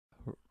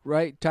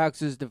Right?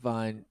 Taxes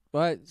divine.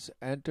 But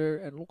enter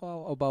and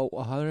wow, about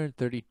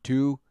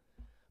 132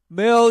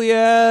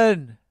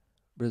 million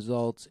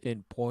results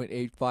in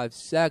 0.85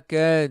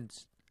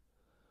 seconds.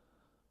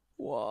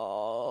 Whoa.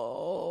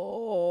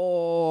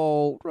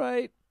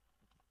 Right?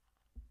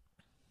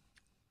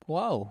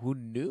 Wow. Who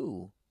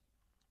knew?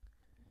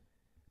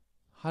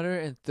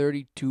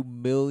 132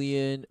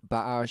 million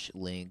bash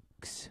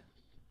links.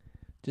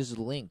 Just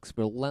links,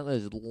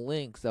 relentless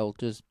links that will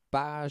just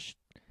bash,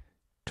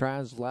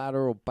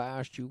 translateral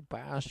bash you,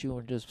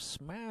 and just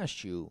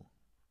smash you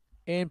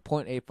in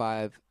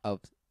 0.85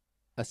 of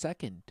a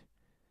second.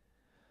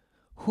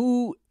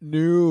 Who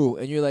knew?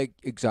 And you're like,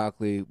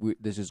 exactly,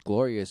 this is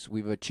glorious.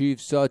 We've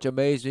achieved such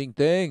amazing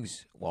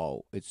things.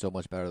 Whoa, it's so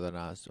much better than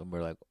us. And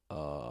we're like,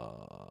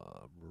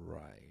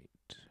 right.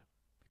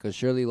 Because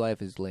surely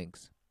life is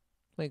links.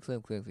 Links,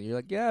 links, links. And you're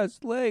like, yes,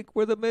 link.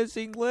 We're the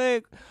missing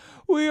link.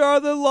 We are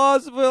the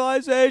lost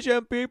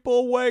civilization.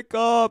 People, wake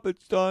up.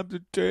 It's time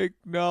to take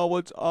now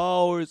what's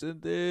ours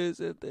and this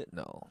and that.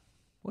 No.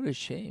 What a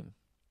shame.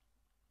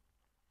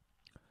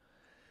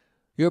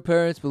 Your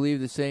parents believe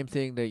the same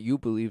thing that you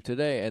believe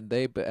today, and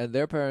their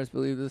parents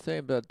believe the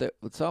same. But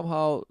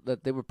somehow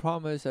that they were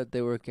promised that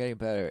they were getting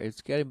better.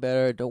 It's getting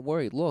better. Don't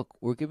worry. Look,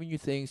 we're giving you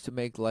things to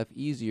make life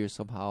easier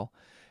somehow,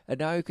 and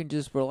now you can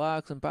just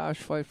relax and bash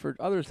fight for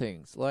other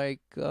things like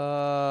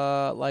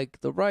the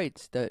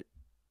rights that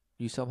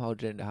you somehow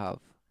didn't have,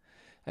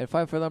 and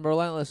fight for them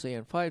relentlessly,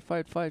 and fight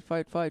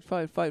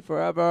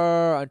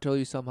forever until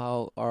you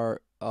somehow are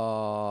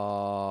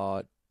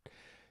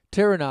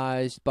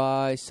tyrannized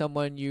by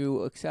someone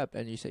you accept,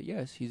 and you say,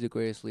 yes, he's the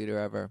greatest leader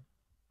ever.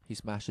 He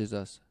smashes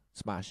us,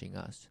 smashing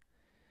us.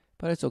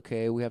 But it's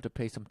okay, we have to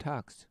pay some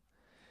tax.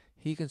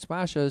 He can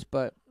smash us,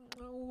 but,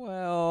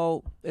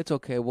 well, it's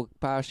okay. We'll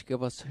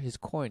give us his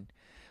coin.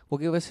 We'll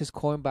give us his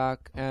coin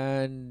back,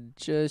 and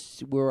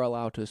just, we're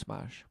allowed to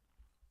smash.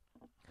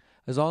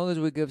 As long as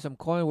we give some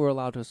coin, we're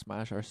allowed to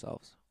smash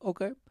ourselves.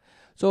 Okay?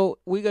 So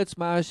we get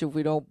smashed if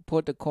we don't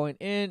put the coin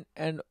in,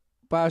 and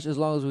bash as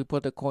long as we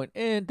put the coin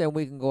in, then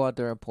we can go out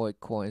there and put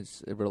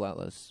coins in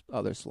relentless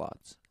other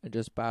slots and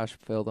just bash,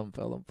 fill them,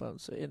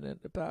 so in and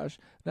bash,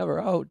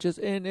 never out, just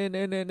in,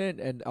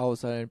 and all of a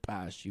sudden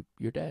bash,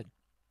 you're dead.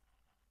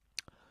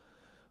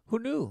 Who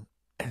knew?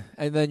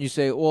 And then you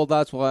say, well,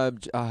 that's why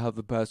I have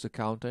the best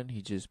accountant.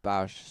 He just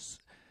bashes,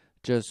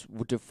 just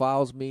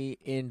defiles me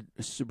in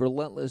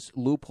relentless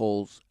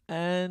loopholes,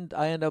 and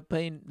I end up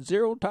paying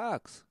zero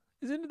tax.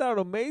 Isn't that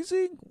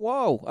amazing?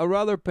 Wow, I'd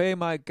rather pay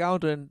my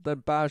accountant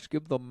than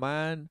give the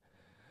man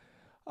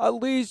at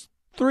least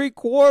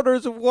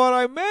 3/4 of what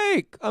I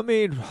make. I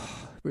mean,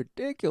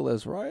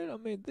 ridiculous, right? I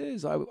mean,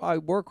 I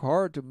work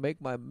hard to make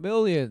my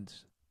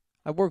millions.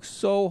 I work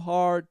so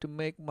hard to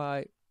make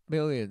my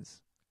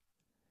millions.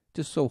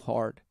 Just so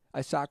hard.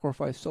 I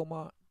sacrifice so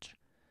much.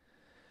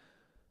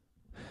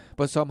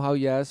 But somehow,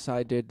 yes,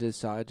 I did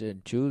decide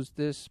and choose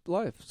this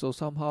life. So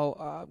somehow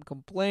I'm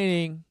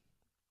complaining,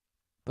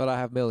 but I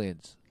have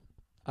millions.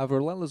 I have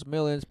relentless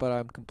millions, but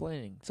I'm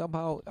complaining.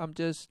 Somehow I'm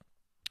just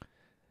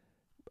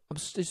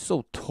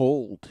so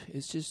told.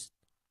 It's just,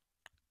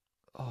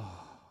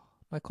 oh,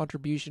 my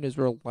contribution is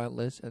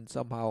relentless, and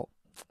somehow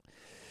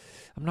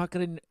I'm not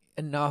getting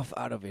enough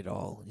out of it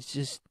all. It's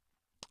just,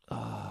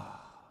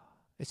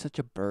 it's such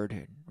a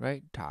burden,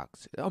 right?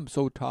 I'm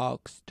so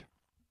taxed.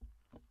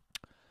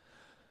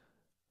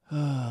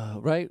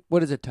 Right?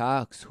 What is a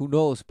tax? Who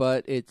knows?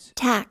 But it's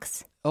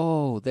tax,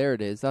 oh, there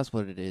it is. That's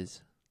what it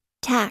is.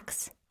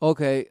 tax,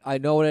 Okay, I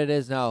know what it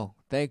is now.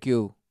 Thank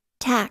you.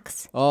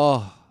 tax,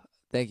 Oh,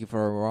 thank you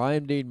for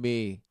reminding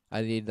me.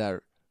 I need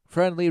that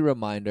friendly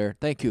reminder.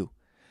 Thank you.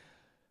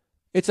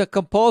 It's a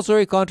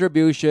compulsory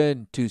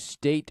contribution to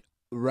state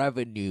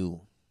revenue.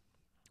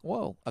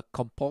 Whoa, a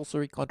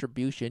compulsory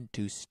contribution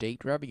to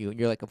state revenue. And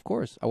you're like, of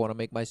course, I want to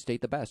make my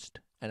state the best.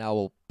 And I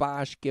will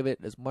give it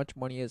as much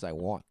money as I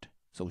want.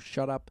 So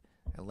shut up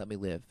and let me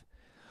live.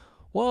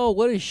 Whoa,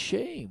 what a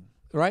shame.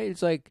 Right?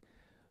 It's like,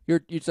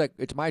 it's like,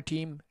 it's my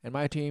team, and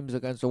my team's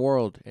against the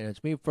world. And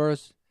it's me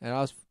first, and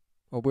us,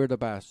 or we're the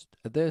best.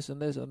 And this,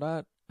 and this, and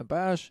that, and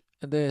bash,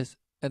 and this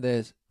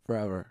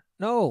forever.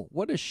 No,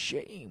 what a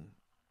shame.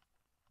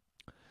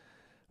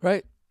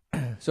 Right?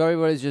 So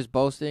everybody's just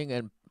boasting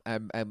and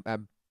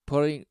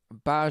putting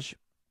bash,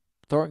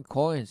 throwing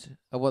coins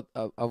of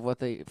what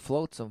they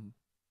float some,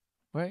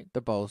 right?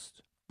 The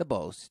boast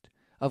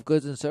of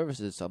goods and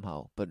services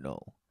somehow, but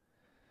no,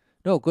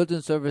 goods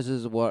and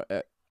services.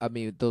 What I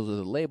mean, those are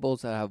the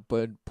labels that have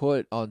been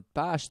put on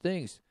bash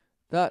things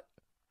that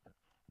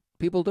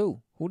people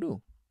do. Who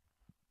knew?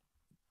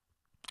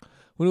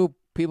 Who knew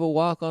people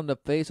walk on the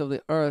face of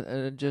the earth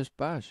and then just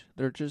bash?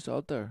 They're just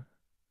out there,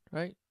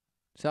 right?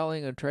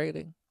 Selling and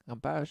trading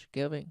and bash,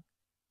 giving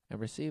and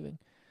receiving,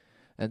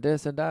 and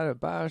this and that and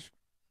bash,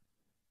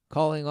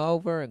 calling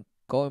over and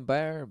going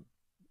bare,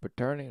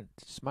 returning and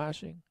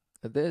smashing,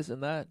 and this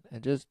and that,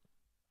 and just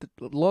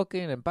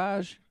looking and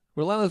bash,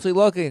 Relentlessly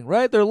looking,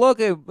 right? They're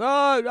looking.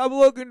 Oh, I'm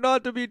looking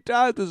not to be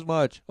taxed as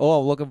much. Oh,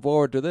 I'm looking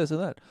forward to this and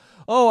that.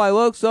 Oh, I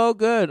look so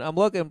good. I'm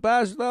looking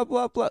past blah,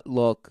 blah, blah.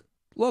 Look.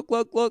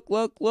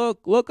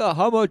 Look at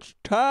how much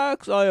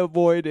tax I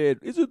avoided.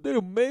 Isn't it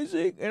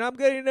amazing? And I'm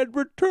getting a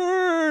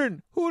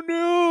return. Who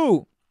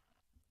knew?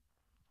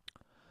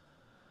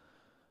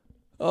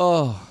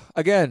 Oh,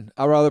 again,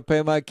 I'd rather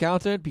pay my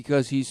accountant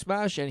because he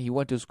smashed and he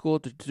went to school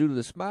to do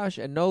the smash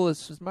and know the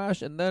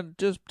smash and then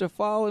just to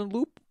file in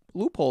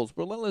loopholes.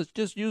 Relentless,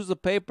 just use the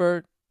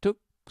paper to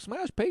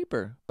smash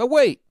paper. But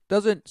wait,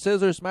 doesn't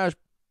scissors smash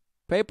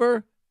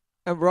paper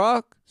and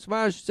rock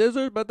smash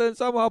scissors? But then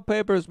somehow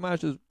paper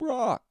smashes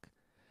rock.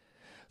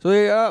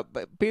 So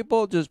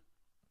people just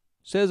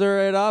scissor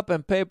it up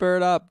and paper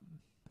it up.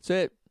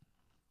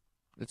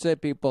 That's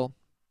it, people.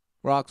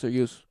 Rocks are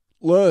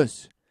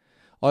useless.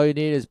 All you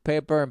need is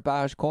paper and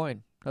bash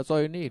coin. That's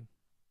all you need.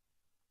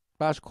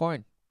 Bash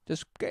coin.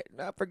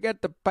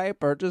 Forget the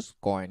paper. Just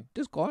coin.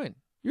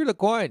 You're the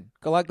coin.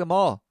 Collect them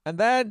all. And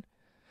then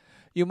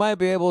you might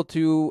be able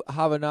to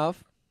have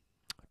enough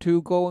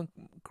to go and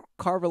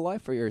carve a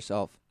life for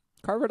yourself.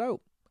 Carve it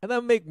out. And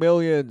then make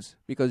millions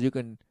because you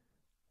can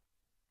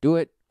do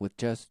it with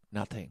just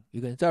nothing. You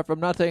can start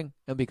from nothing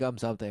and become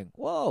something.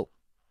 Whoa.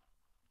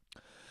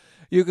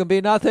 You can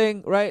be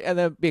nothing, right? And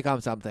then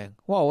become something.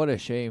 Whoa, what a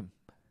shame.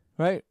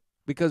 Right?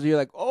 Because you're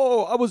like,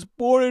 oh, I was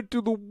born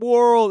into the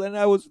world and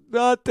I was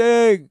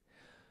nothing.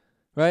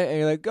 Right? And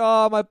you're like,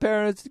 oh, my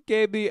parents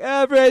gave me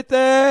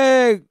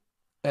everything.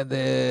 And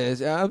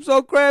this, I'm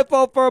so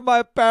grateful for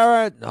my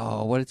parents.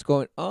 No, what is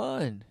going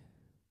on?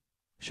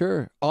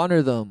 Sure,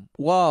 honor them.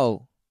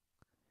 Wow.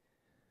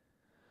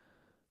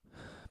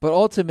 But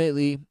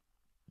ultimately,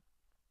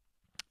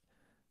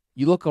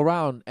 you look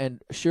around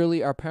and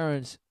surely our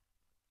parents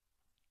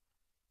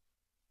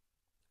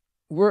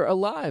were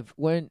alive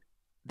when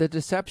the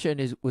deception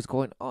is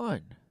going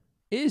on.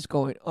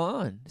 So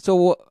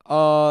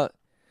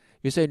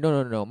you say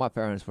no, my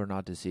parents were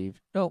not deceived.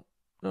 No,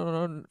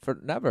 for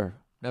never.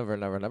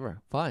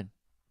 Fine.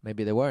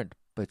 Maybe they weren't,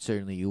 but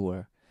certainly you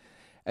were.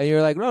 And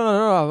you're like,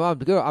 no,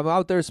 I'm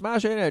out there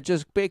smashing it,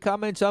 just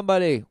becoming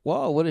somebody.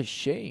 Whoa, what a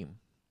shame.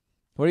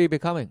 What are you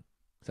becoming?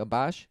 Some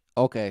bash?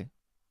 Okay.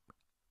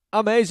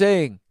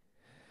 Amazing.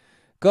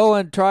 Go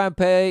and try and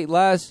pay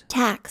less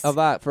tax of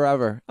that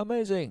forever.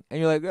 Amazing. And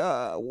you're like,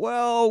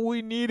 well,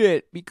 we need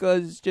it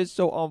because it's just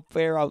so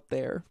unfair out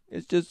there.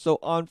 It's just so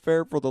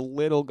unfair for the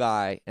little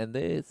guy. And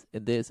this,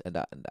 and that, and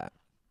that.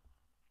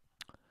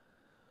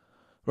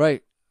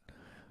 Right.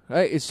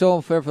 It's so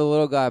unfair for the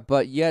little guy.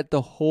 But yet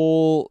the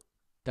whole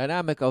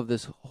dynamic of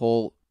this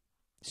whole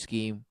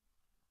scheme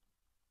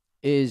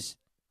is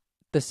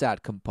the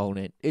sad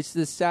component. It's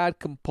the sad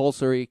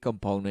compulsory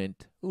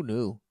component. Who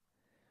knew?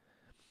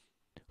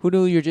 Who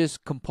knew you're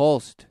just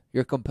compulsed?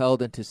 You're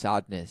compelled into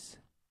sadness.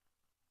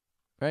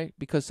 Right?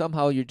 Because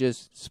somehow you're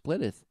just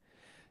splitteth.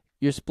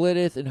 You're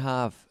splitteth in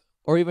half.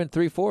 Or even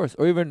 3/4.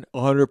 Or even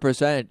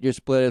 100%. You're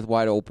splitteth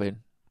wide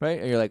open. Right?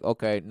 And you're like,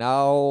 okay,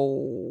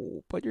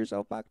 now put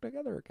yourself back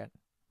together again.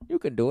 You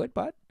can do it,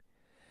 bud.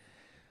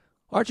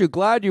 Aren't you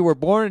glad you were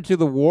born into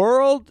the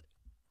world?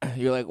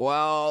 You're like,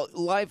 well,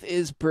 life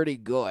is pretty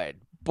good.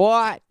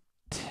 But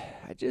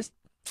I just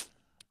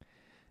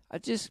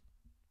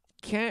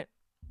can't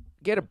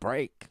get a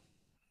break.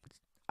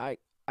 I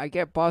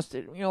get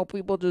busted.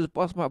 People just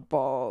bust my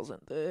balls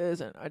and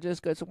this, and I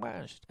just get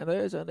smashed. And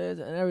this and this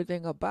and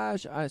everything.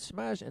 I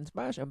smash and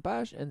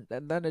bash, and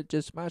then it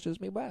just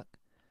smashes me back.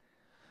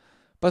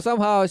 But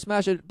somehow I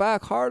smash it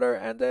back harder,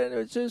 and then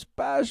it just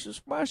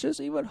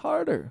smashes even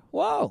harder.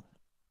 Wow.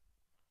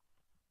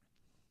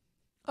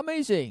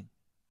 Amazing.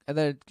 And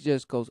then it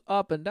just goes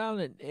up and down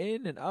and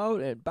in and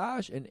out and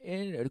bash and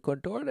in and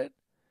contorted,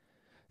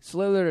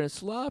 slithered and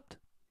slopped,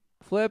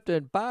 flipped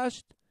and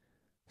bashed,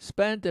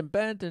 spent and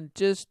bent and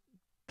just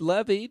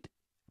levied,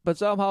 but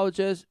somehow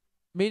just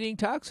meeting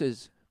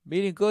taxes,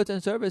 meeting goods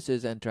and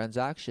services and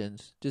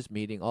transactions, just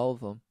meeting all of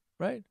them,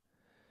 right?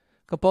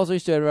 Compulsory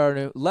state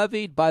revenue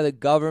levied by the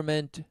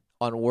government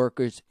on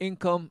workers'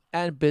 income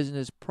and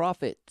business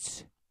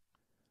profits,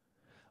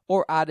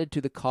 or added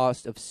to the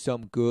cost of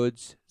some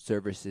goods,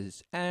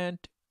 services, and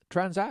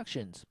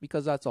transactions,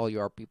 because that's all you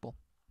are, people.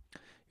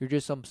 You're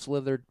just some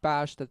slithered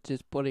bash that's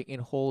just putting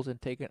in holes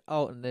and taken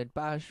out, and then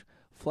bash,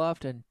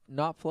 fluffed and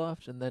not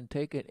fluffed, and then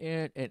taken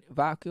in and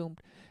vacuumed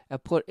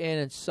and put in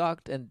and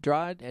sucked and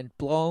dried and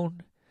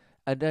blown,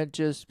 and then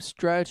just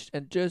stretched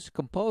and just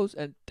composed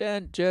and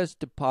then just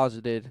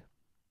deposited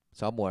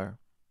somewhere.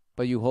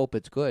 But you hope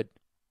it's good.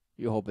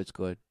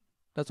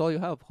 That's all you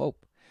have,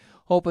 hope.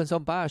 Hope and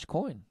some bash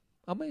coin.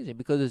 Amazing,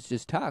 because it's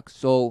just tax.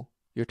 So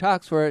you're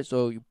taxed for it,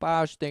 so you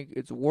bash think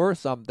it's worth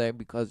something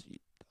because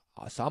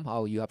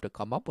somehow you have to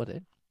come up with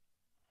it.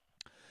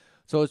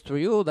 So it's for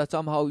you that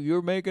somehow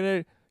you're making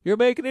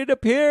it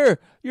appear.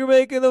 You're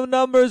making the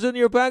numbers in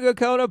your bank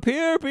account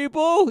appear,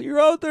 people.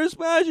 You're out there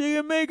smashing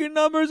and making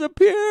numbers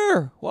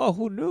appear. Wow,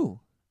 who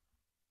knew?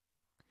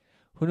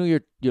 Who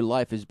knew your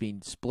life is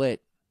being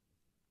split?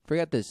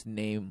 Forget this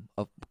name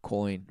of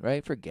coin,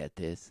 right? Forget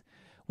this.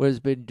 What has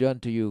been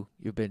done to you?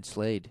 You've been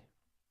slayed.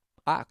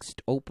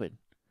 Axed open.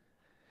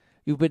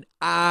 You've been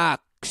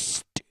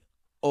axed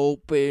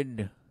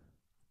open.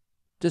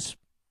 Just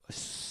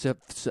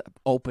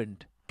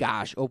opened.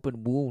 Gosh,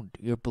 open wound.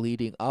 You're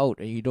bleeding out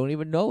and you don't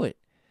even know it.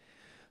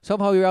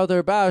 Somehow you're out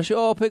there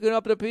picking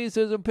up the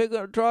pieces and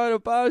trying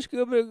to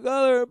keep it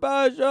together,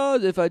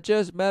 if I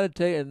just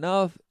meditate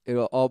enough,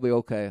 it'll all be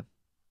okay.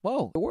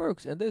 Whoa, it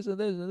works, and this, and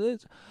this, and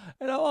this.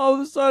 And all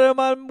of a sudden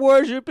I'm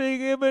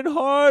worshiping even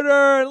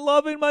harder and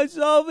loving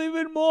myself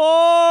even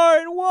more.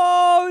 And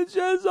whoa, it's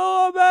just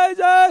so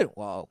amazing.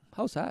 Wow,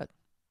 how sad.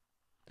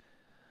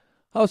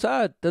 How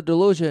sad. The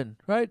delusion,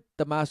 right?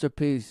 The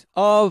masterpiece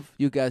of,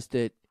 you guessed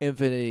it,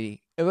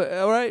 infinity. All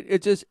right?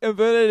 It's just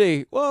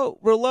infinity. Whoa,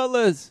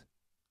 relentless.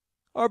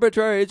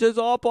 Arbitrary. It's just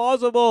all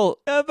possible.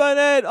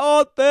 Infinite.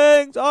 All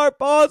things are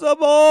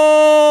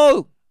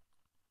possible.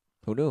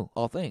 Who knew?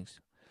 All things.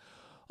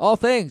 All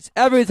things.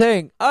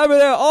 Everything.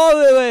 Everything. All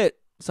of it.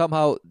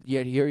 Somehow,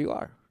 yet here you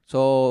are.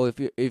 So if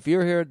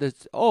you're here,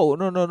 this. Oh,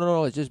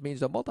 no. It just means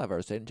the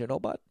multiverse. Didn't you know?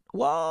 But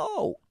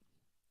whoa.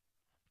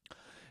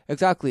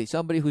 Exactly.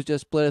 Somebody who's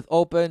just splitteth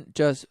open.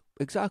 Just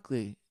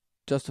exactly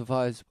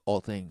justifies all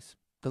things.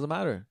 Doesn't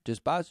matter.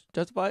 Just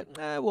justify.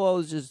 Well,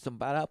 it's just some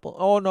bad apple.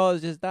 Oh no,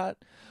 it's just that.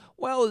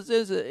 Well, it's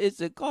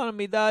the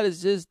economy, that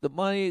is just the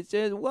money. It's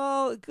just,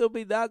 well, it could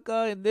be that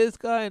guy and this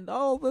guy and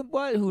but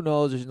what? Who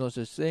knows? There's no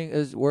such thing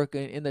as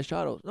working in the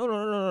shadows.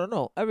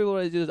 No.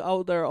 Everybody's just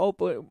out there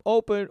open.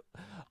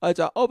 It's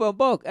an open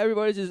book.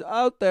 Everybody's just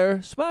out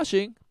there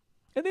smashing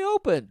in the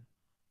open.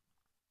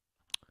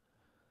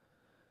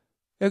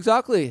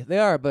 Exactly, they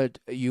are, but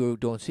you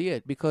don't see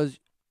it because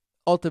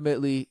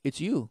ultimately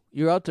it's you.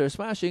 You're out there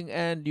smashing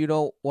and you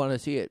don't want to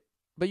see it,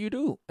 but you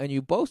do, and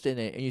you boast in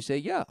it and you say,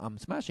 yeah, I'm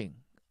smashing.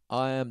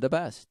 I am the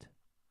best.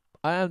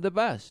 I am the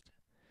best.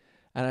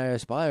 And I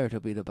aspire to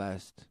be the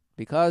best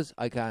because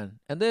I can.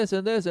 And this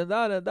and this and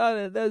that and that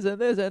and this and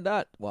this and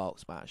that. Wow,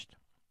 smashed.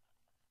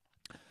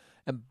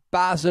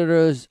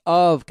 Ambassadors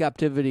of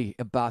captivity,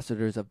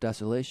 ambassadors of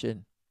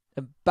desolation,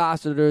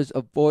 ambassadors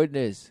of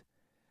voidness,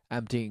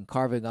 emptying,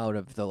 carving out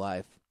of the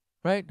life,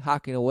 right?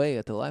 Hacking away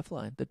at the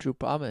lifeline, the true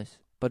promise.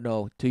 But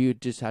no, to you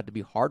it just had to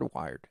be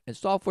hardwired. And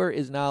software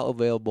is now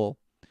available.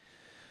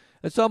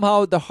 And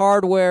somehow the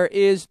hardware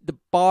is the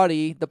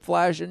body, the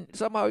flesh, and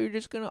somehow you're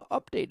just going to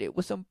update it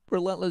with some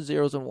relentless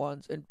zeros and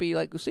ones and be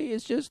like, see,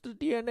 it's just the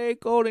DNA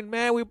coding,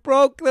 man. We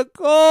broke the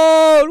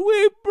code.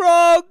 We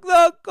broke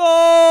the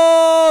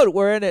code.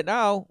 We're in it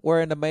now. We're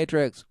in the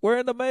matrix. We're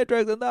in the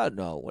matrix and that.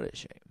 No, what a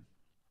shame.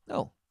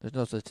 No, there's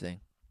no such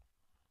thing.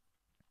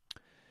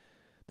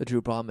 The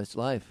true promised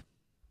life,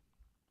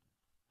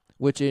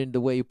 which in the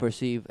way you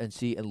perceive and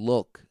see and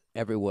look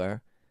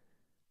everywhere,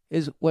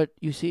 is what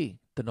you see.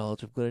 The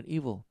knowledge of good and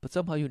evil, but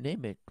somehow you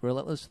name it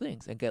relentless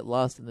things and get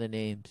lost in the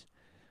names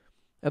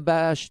and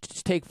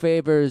take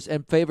favors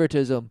and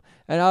favoritism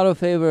and out of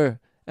favor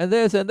and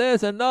this and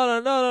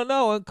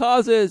no and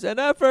causes and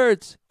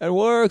efforts and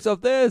works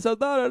of this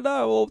and that and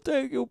that will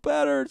take you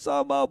better and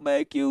somehow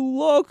make you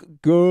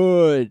look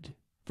good.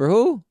 For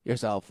who?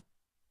 Yourself.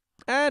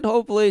 And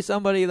hopefully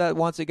somebody that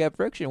wants to get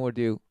friction with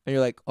you, and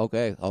you're like,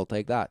 okay, I'll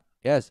take that.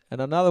 Yes, and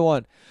another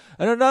one,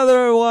 and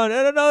another one,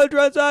 and another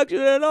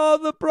transaction, and all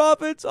the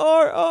profits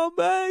are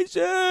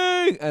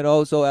amazing, and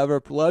also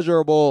ever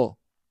pleasurable.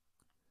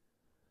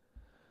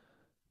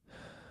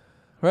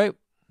 Right?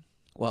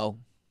 Well,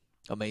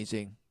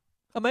 amazing.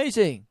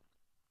 Amazing.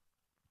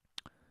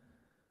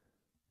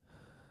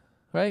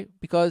 Right?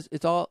 Because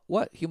it's all,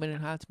 what? Human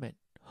enhancement.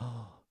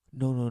 No.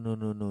 Human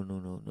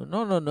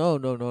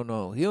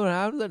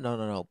enhancement?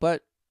 No.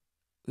 But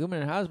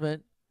human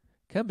enhancement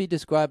can be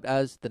described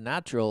as the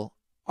natural,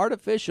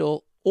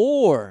 artificial,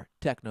 or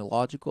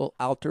technological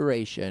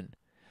alteration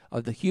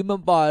of the human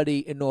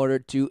body in order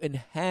to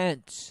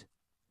enhance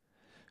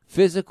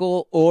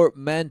physical or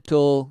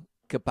mental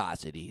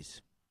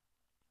capacities.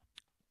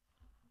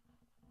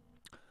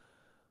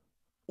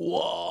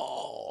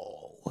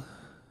 Whoa.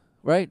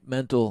 Right?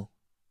 Mental.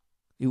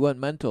 You went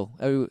mental.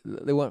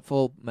 They went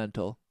full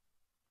mental.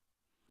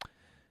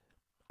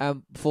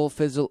 And full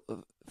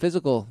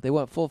physical. They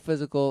went full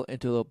physical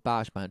into a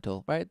bash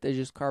mental, right? They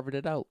just carved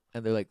it out.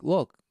 And they're like,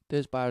 look,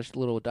 this bash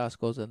little dust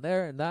goes in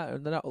there and that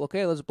and that.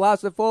 Okay, let's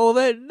blast it full of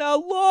it. Now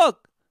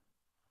look.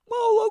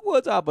 Well, look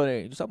what's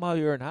happening. Somehow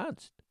you're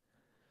enhanced.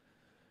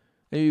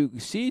 And you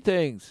see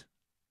things.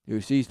 You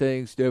see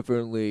things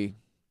differently.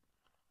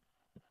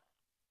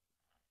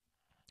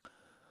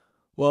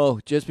 Well,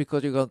 just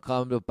because you're going to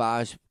come to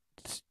bash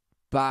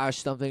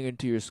something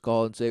into your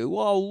skull and say,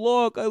 "Whoa,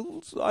 look, I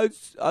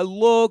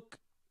look,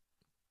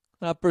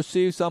 and I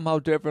perceive somehow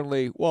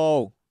differently."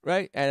 Whoa,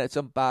 right? And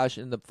some bash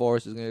in the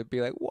forest is going to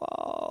be like,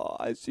 "Whoa,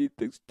 I see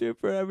things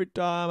different every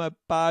time I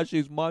bash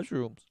these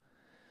mushrooms."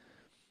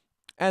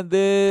 And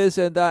this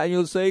and that, and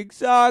you'll say,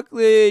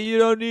 exactly, you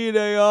don't need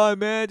AI,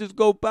 man, just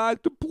go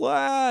back to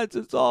plants,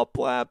 it's all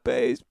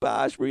plant-based,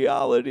 bash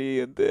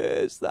reality, and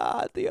this,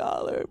 that, the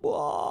other,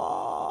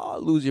 blah.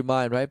 Lose your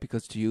mind, right?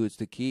 Because to you, it's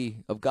the key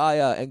of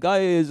Gaia, and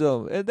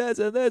Gaiaism, and this,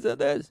 and this, and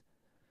this.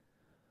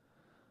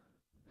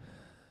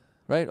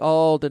 right?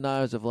 All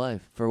deniers of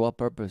life. For what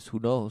purpose? Who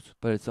knows?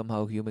 But it's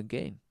somehow human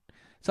gain.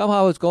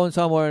 Somehow it's going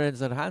somewhere and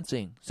it's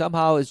enhancing.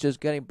 Somehow it's just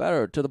getting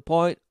better to the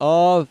point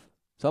of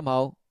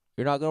somehow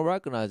you're not going to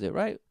recognize it,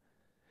 right?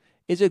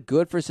 Is it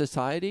good for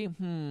society?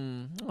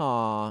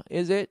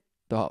 Is it?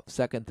 The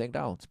second thing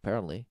down,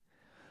 apparently.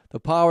 The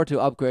power to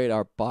upgrade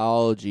our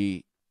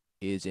biology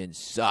is in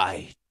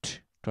sight.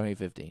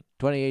 2015.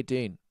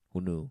 2018.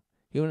 Who knew?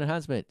 Human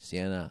enhancement.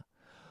 Sienna.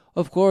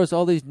 Of course,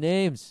 all these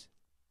names,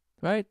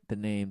 right? The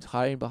names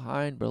hiding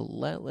behind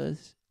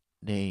relentless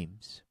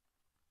names.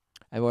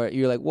 And where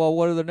you're like, well,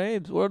 what are the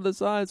names? What are the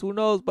signs? Who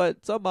knows?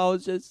 But somehow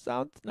it just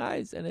sounds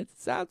nice and it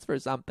sounds for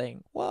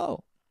something.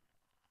 Whoa.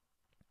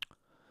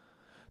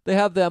 They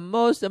have the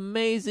most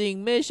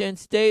amazing mission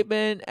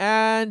statement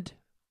and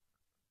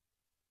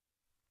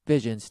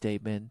vision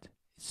statement.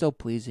 It's so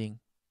pleasing.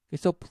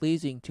 It's so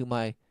pleasing to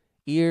my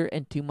ear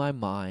and to my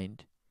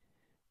mind.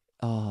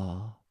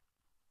 Oh.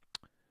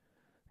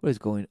 What is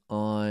going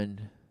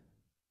on?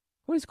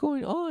 What is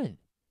going on?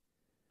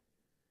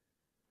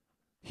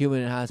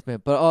 Human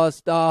enhancement. But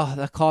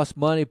that costs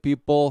money,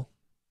 people.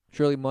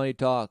 Surely money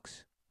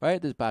talks.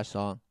 Right? This bash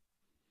song.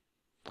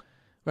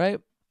 Right?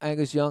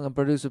 Angus Young and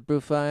producer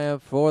Professing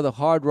for the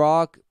hard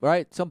rock.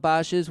 Right? Some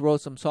bashes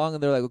wrote some song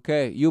and they're like,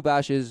 okay, you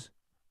bashes,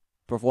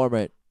 perform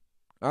it.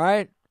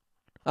 Alright?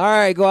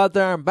 Alright, go out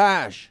there and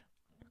bash.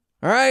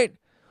 Alright?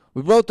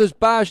 We wrote this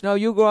bash, now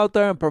you go out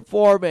there and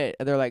perform it.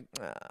 And they're like,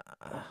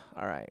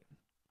 alright.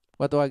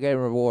 What do I get in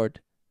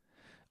reward?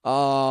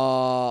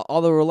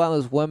 All the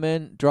relentless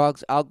women,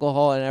 drugs,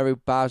 alcohol, and every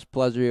bash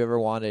pleasure you ever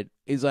wanted.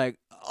 He's like,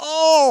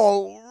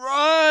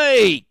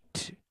 alright.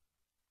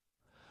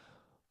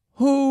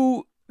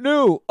 Who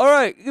knew?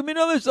 Alright, give me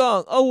another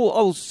song. I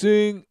will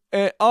sing,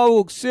 and I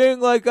will sing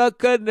like a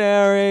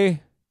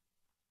canary.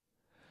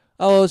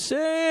 I will sing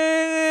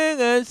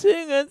and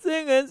sing and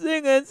sing and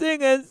sing and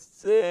sing and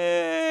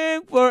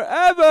sing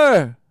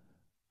forever.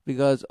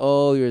 Because,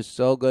 you're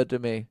so good to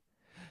me.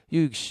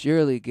 You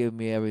surely give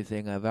me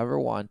everything I've ever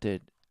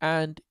wanted.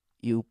 And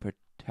you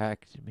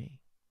protect me.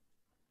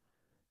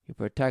 You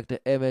protect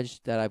the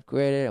image that I've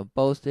created and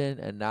boasted.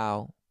 And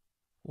now,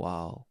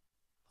 wow,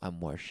 I'm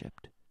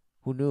worshipped.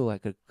 Who knew I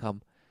could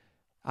come?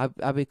 I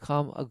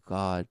become a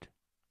god.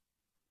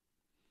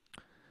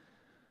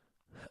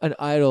 An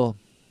idol.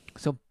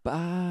 Some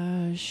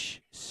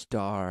bash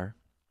star.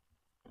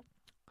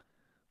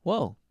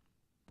 Whoa.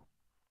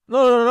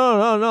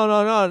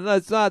 No.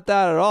 That's not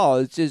that at all.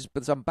 It's just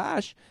some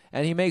bash.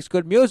 And he makes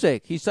good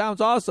music. He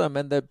sounds awesome.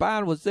 And the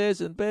band was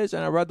this and this.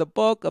 And I read the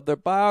book of their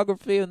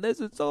biography. And this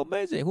is so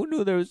amazing. Who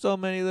knew there were so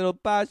many little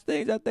bash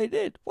things that they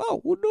did?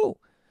 Whoa, who knew?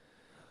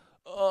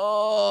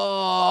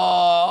 Oh,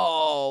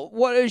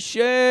 what a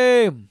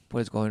shame.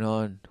 What is going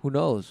on? Who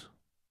knows?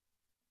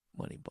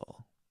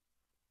 Moneyball.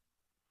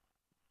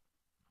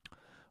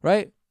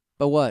 Right?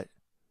 But what?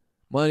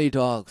 Money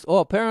talks. Oh,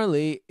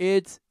 apparently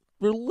it's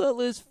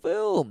relentless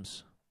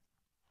films.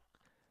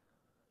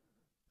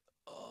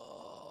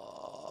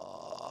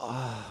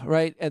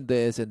 Right? And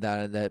this and that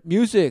and that.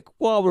 Music.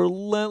 Wow,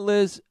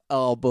 relentless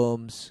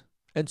albums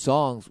and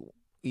songs.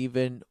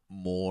 Even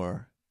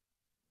more.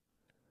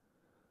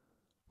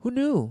 Who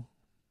knew?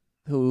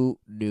 Who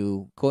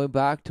knew? Going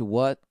back to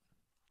what?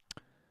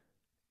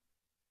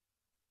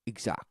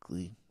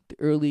 Exactly. The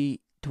early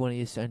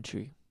 20th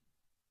century.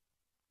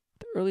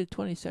 Early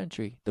 20th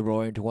century, the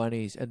Roaring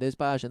 20s, and this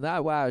bash and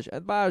that bash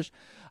and bash,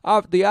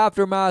 the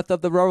aftermath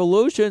of the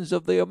revolutions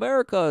of the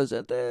Americas,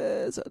 and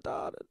this,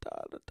 no.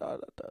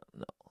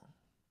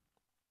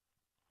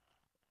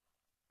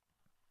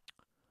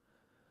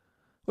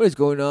 What is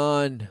going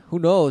on? Who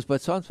knows?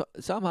 But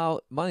somehow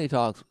money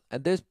talks,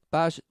 and this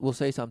bash will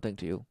say something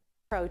to you.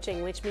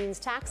 Approaching, which means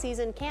tax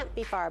season can't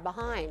be far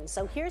behind.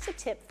 So here's a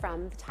tip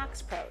from the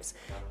tax pros.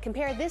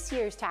 Compare this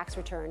year's tax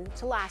return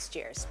to last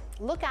year's.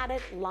 Look at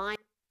it line.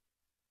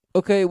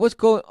 Okay, what's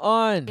going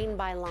on? Line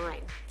by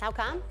line. How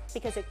come?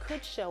 Because it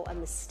could show a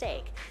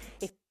mistake.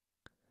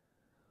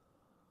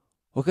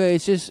 Okay,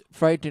 it's just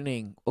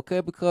frightening.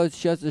 Okay, because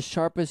she has the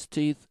sharpest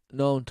teeth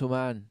known to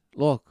man.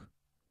 Look.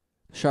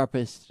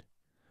 Sharpest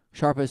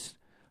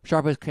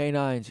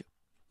canines.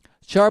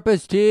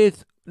 Sharpest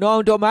teeth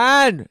known to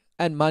man.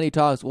 And money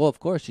talks. Well, of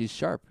course, she's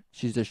sharp.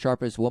 She's the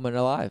sharpest woman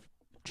alive.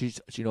 She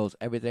knows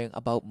everything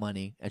about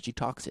money, and she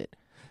talks it.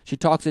 She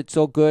talks it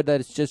so good that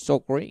it's just so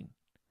green.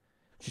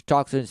 She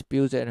talks it and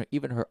spews it, and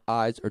even her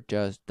eyes are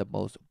just the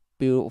most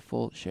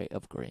beautiful shade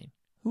of green.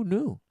 Who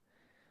knew?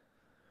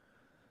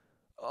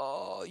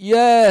 Oh,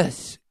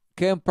 yes!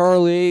 Kim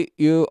Perley,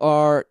 you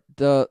are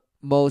the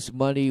most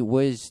money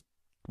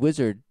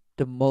wizard,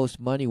 the most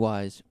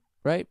money-wise,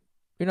 right?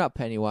 You're not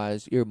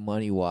penny-wise, you're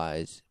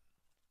money-wise.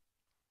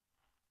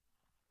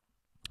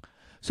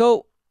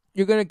 So,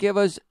 you're going to give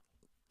us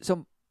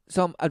some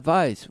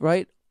advice,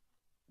 right?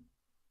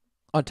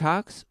 On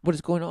tax? What is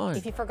going on?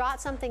 If you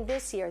forgot something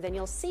this year, then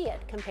you'll see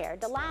it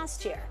compared to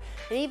last year.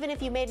 And even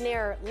if you made an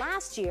error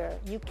last year,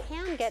 you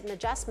can get an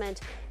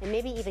adjustment and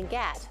maybe even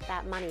get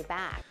that money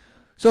back.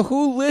 So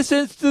who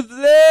listens to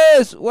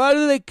this? Why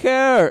do they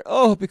care?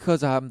 Oh,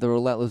 because I'm the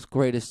relentless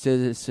greatest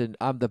citizen.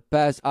 I'm the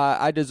best.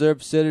 I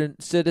deserve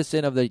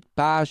citizen of the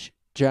bash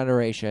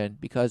generation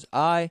because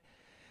I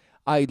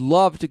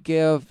love to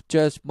give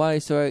just money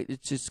so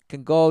it just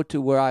can go to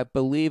where I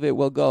believe it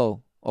will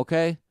go.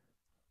 Okay?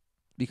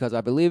 Because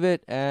I believe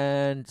it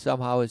and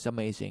somehow it's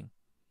amazing.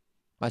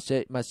 My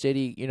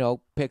city,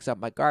 picks up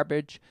my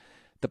garbage.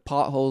 The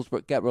potholes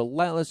get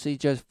relentlessly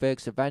just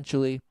fixed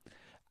eventually.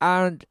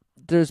 And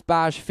there's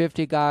bash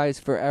 50 guys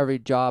for every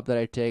job that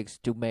it takes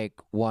to make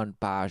one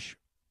bash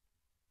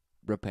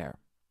repair.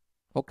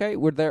 Okay,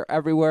 we're there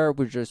everywhere.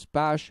 We're just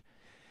bash.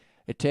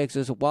 It takes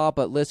us a while,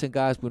 but listen,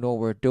 guys, we know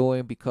what we're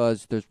doing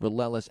because there's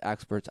relentless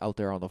experts out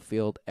there on the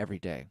field every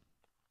day.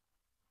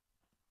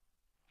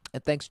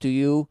 And thanks to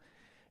you,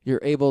 you're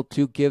able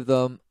to give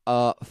them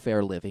a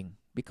fair living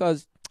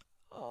because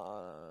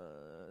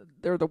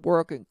they're the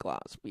working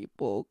class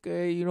people,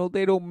 okay?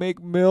 They don't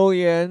make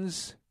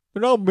millions. They're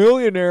not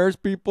millionaires,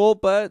 people,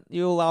 but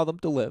you allow them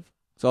to live.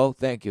 So,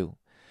 thank you.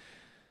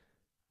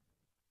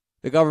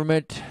 The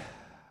government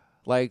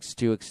likes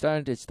to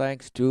extend its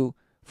thanks to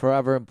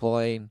forever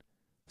employing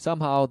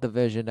somehow the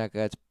vision that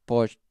gets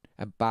pushed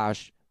and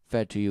bashed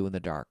fed to you in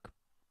the dark.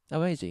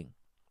 Amazing.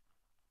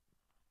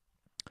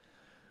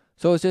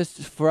 So, it's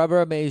just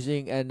forever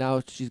amazing, and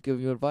now she's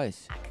giving you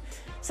advice.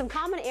 Some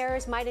common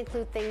errors might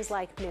include things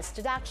like missed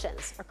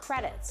deductions or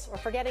credits or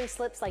forgetting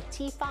slips like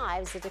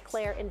T5s that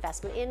declare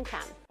investment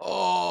income.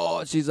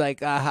 Oh, she's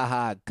like,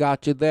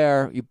 got you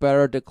there. You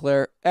better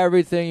declare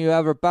everything you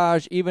ever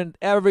bash, even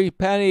every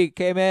penny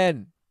came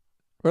in.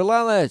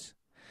 Relentless.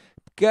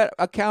 Get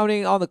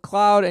accounting on the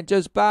cloud and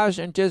just bash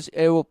and it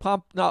will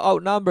pump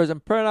out numbers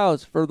and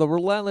printouts for the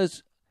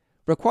relentless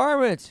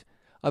requirements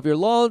of your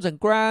loans and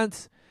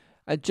grants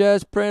and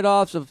just print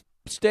offs of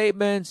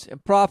statements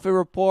and profit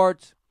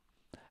reports.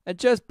 And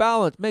just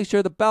balance. Make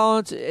sure the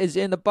balance is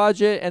in the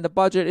budget and the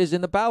budget is in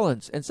the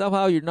balance. And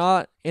somehow you're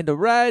not in the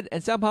red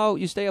and somehow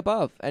you stay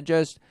above. And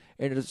just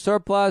in the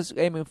surplus,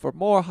 aiming for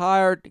more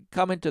higher,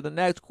 coming to the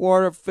next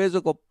quarter,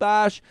 physical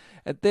bash.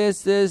 And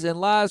and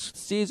last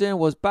season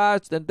was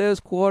bashed. And this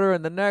quarter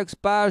and the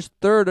next bash,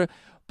 third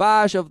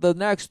bash of the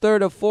next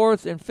third of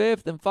fourth and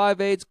fifth and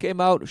 5/8 came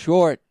out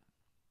short.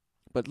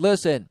 But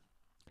listen.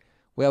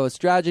 We have a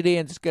strategy,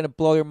 and it's going to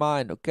blow your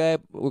mind, okay?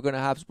 We're going to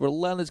have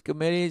relentless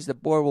committees. The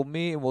board will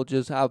meet, and we'll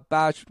just have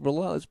batch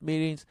relentless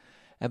meetings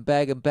and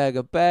beg and beg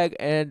and beg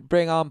and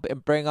bring on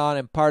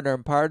and partner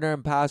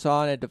and pass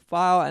on and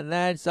defile, and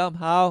then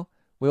somehow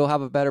we'll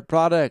have a better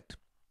product.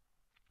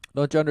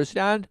 Don't you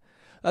understand?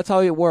 That's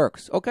how it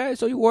works, okay?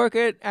 So you work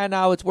it, and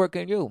now it's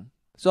working you.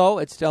 So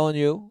it's telling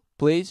you,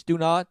 please do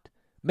not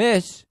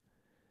miss,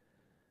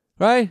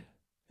 right?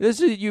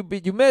 This is you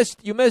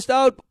missed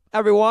out,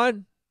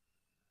 everyone.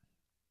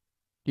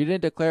 You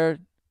didn't declare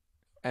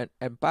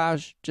and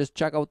bash, just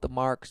check out the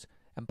marks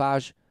and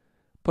bash,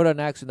 put an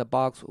X in the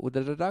box with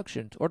the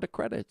deductions or the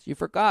credits. You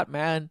forgot,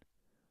 man.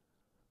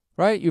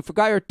 Right? You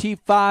forgot your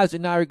T5s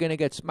and now you're going to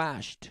get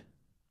smashed.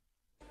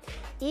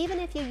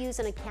 Even if you use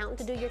an accountant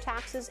to do your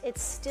taxes,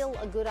 it's still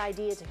a good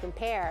idea to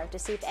compare to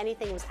see if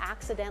anything was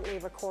accidentally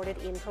recorded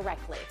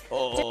incorrectly.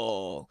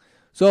 Oh,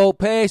 so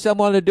pay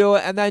someone to do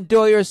it and then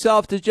do it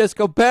yourself to just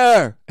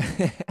compare.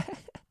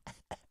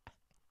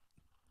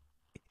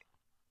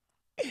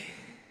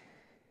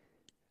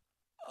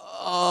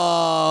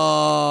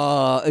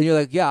 Oh, and you're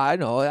like, yeah, I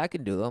know, I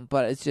can do them,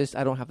 but it's just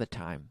I don't have the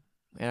time,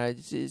 and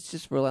it's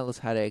just relentless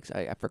headaches.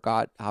 I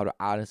forgot how to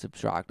add and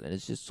subtract, and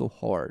it's just so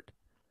hard.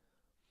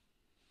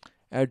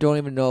 And I don't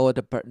even know what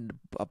the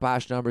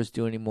bash numbers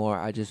do anymore.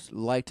 I just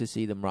like to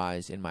see them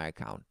rise in my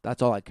account.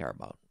 That's all I care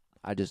about.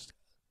 I just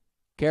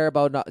care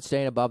about not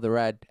staying above the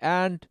red,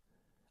 and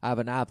I have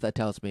an app that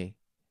tells me,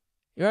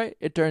 right?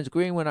 It turns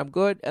green when I'm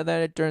good, and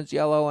then it turns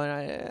yellow when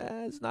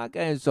it's not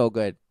getting so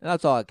good, and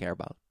that's all I care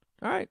about.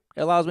 All right.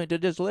 It allows me to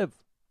just live.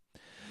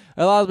 It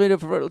allows me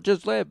to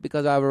just live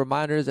because I have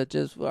reminders that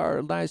just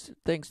are nice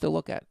things to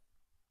look at.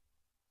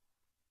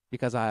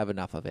 Because I have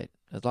enough of it.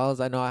 As long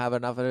as I know I have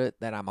enough of it,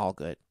 then I'm all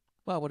good.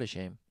 Well, what a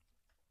shame.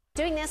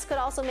 Doing this could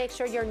also make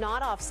sure you're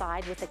not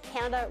offside with the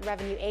Canada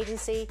Revenue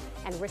Agency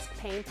and risk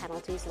paying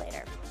penalties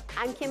later.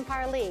 I'm Kim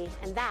Parlee,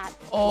 and that.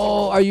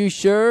 Oh, are you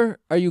sure?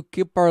 Are you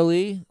Kim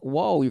Parlee?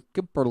 Whoa, you're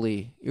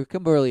Kimberly. You're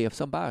Kimberly of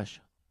some bash.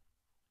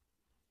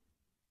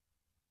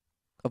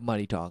 Of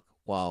money talk.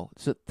 Wow.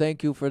 So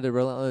thank you for the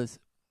relentless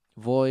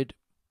void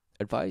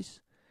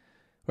advice.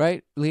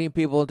 Right? Leading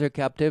people into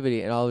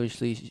captivity. And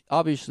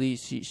obviously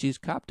she's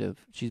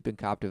captive. She's been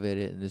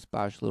captivated in this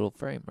bash little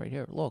frame right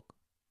here. Look.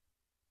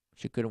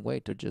 She couldn't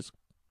wait to just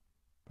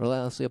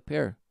relentlessly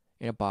appear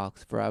in a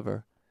box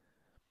forever.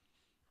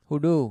 Who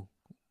knew?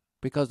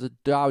 Because the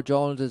Dow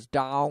Jones is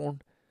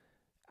down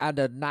and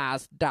the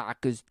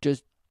NASDAQ is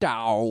just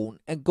down.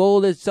 And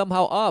gold is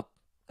somehow up.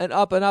 And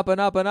up and up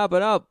and up and up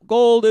and up.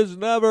 Gold is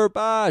never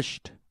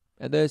bashed.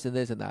 And this and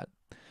this and that.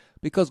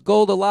 Because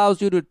gold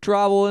allows you to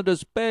travel into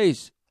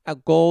space.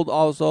 And gold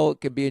also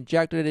can be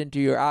injected into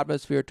your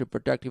atmosphere to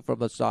protect you from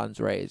the sun's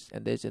rays.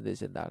 And this and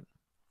this and that.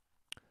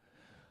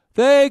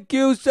 Thank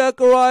you,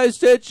 Sakurai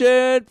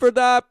Sitchin, for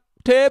that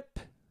tip.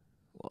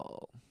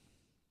 Whoa.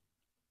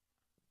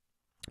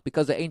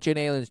 Because the ancient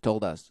aliens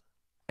told us.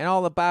 And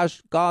all the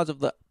bash gods of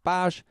the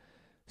bash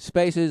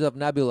spaces of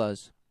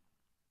nebulas.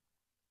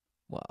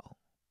 Wow.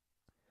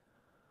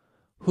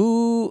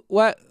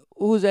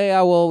 Whose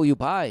AI will you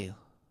buy?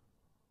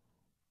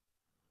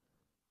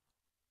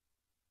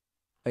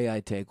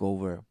 AI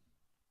takeover.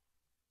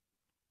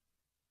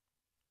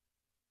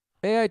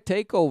 AI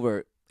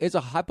takeover is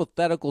a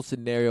hypothetical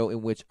scenario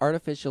in which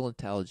artificial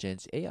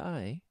intelligence,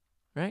 AI,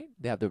 right?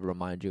 They have to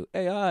remind you,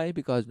 AI,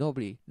 because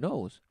nobody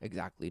knows.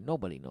 Exactly,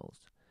 nobody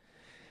knows.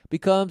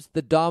 Becomes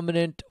the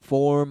dominant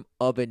form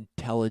of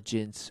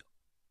intelligence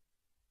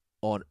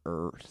on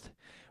Earth,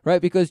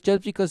 right? Because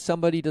just because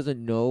somebody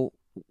doesn't know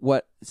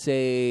what,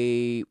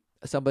 say,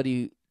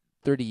 somebody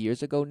 30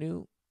 years ago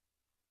knew,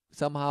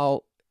 somehow,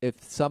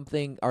 if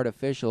something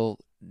artificial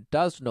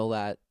does know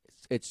that,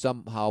 it's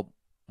somehow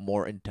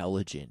more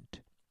intelligent.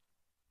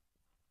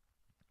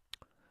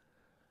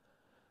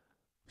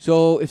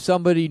 So if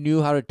somebody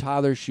knew how to tie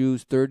their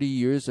shoes 30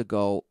 years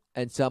ago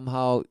and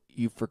somehow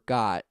you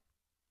forgot,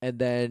 and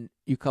then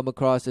you come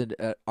across an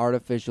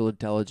artificial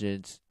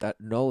intelligence that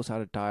knows how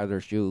to tie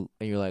their shoe,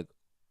 and you're like,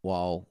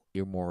 wow,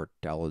 you're more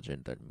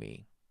intelligent than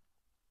me.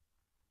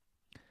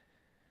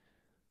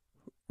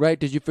 Right?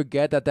 Did you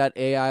forget that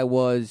AI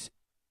was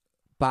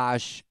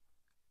Bash,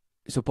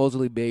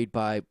 supposedly made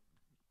by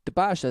the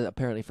Bash that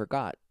apparently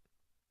forgot?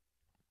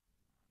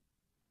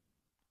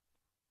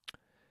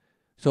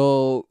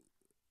 So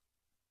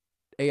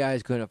AI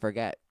is going to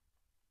forget.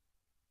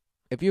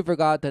 If you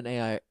forgot,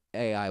 then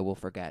AI will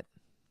forget.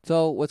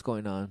 So what's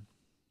going on?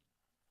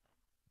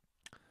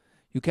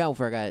 You can't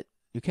forget.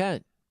 You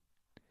can't.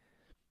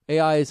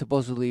 AI is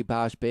supposedly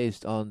Bash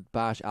based on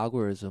Bash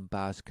algorithm,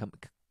 that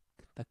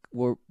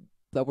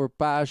were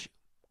Bash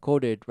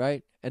coded,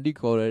 right, and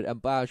decoded,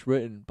 and Bash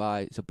written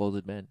by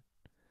supposed men.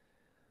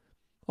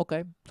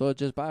 Okay, so it's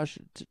just Bash,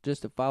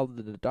 just a file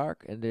in the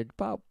dark, and then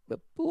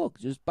look,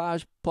 just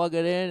Bash plug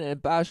it in,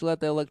 and Bash let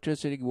the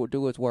electricity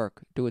do its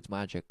work, do its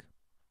magic.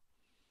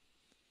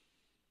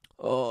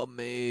 Oh,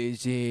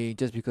 amazing!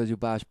 Just because you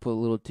Bash put a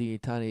little teeny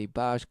tiny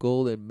Bash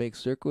gold and make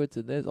circuits,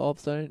 and then all of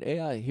a sudden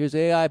AI. Here's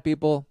AI,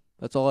 people.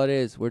 That's all it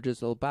is. We're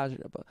just a Bash.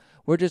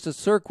 We're just a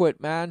circuit,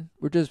 man.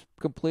 We're just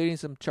completing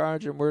some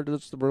charge, and we're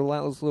just a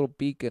relentless little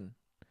beacon.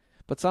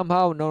 But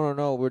somehow,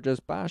 no, we're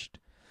just bashed.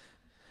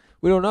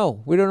 We don't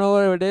know. We don't know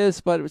what it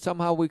is, but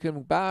somehow we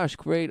can bash,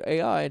 create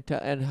AI,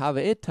 and have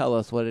it tell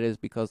us what it is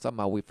because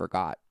somehow we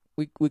forgot.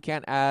 We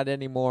can't add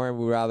anymore, and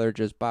we rather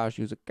just bash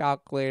use a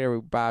calculator.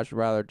 We bash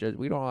rather just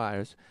we don't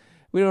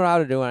know how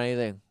to do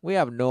anything. We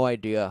have no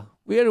idea.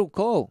 We have no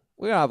clue.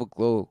 We don't have a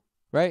clue,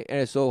 right? And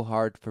it's so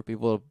hard for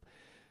people to.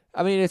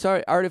 I mean, it's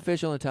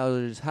artificial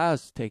intelligence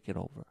has taken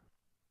over,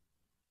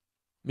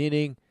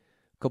 meaning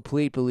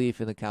complete belief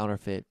in the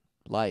counterfeit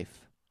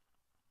life.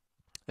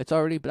 It's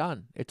already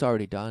done. It's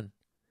already done.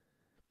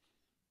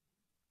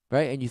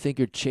 Right? And you think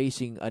you're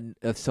chasing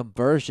a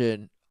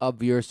subversion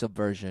of your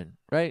subversion,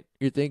 right?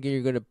 You're thinking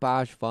you're going to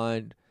bash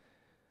find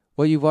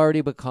what you've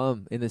already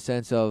become in the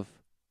sense of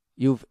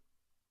you've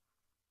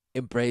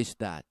embraced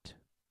that.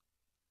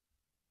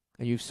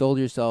 And you've sold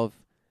yourself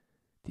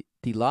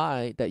the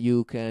lie that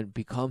you can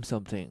become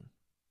something.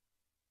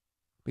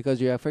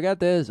 Because you forget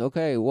this.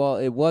 Okay, well,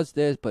 it was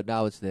this, but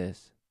now it's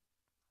this.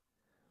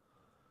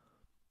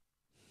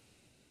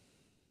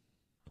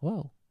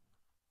 Wow.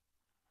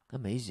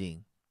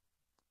 Amazing.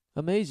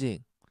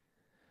 Amazing.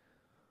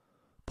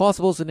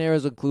 Possible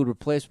scenarios include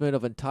replacement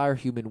of entire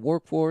human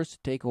workforce,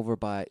 takeover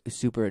by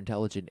super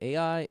intelligent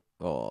AI.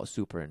 Oh,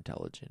 super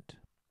intelligent.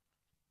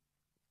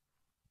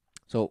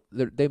 So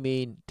they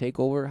mean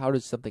takeover. How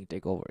does something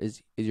take over?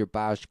 Is your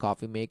Bash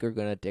coffee maker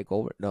gonna take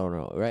over? No,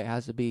 right? It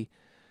has to be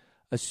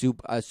a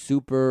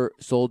super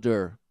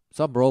soldier,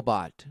 some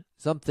robot,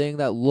 something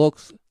that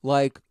looks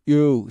like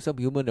you, some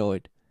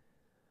humanoid,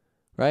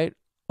 right?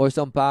 Or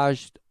some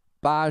Bash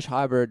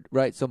hybrid,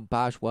 right? Some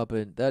Bash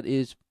weapon that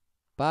is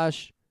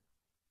Bash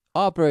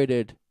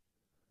operated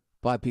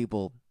by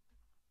people,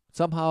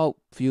 somehow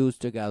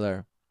fused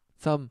together.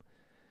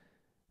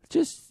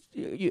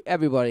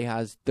 Everybody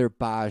has their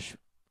Bash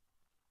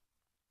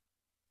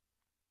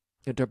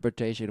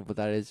interpretation of what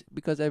that is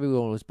because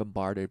everyone was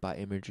bombarded by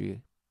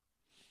imagery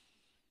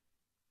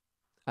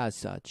as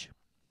such.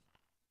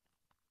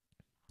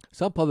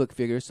 Some public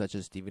figures such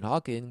as Stephen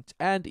Hawking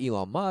and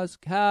Elon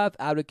Musk have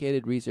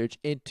advocated research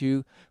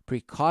into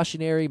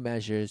precautionary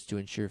measures to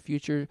ensure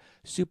future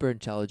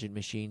superintelligent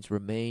machines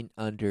remain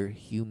under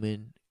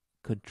human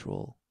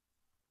control.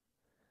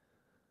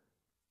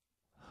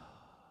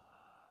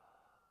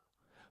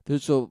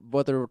 So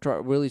what they're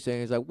really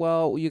saying is like,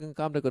 well, you can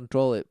come to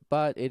control it,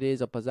 but it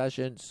is a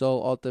possession,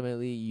 so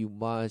ultimately you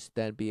must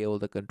then be able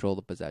to control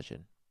the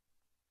possession.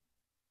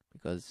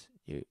 Because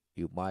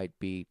you might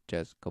be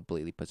just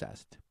completely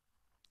possessed.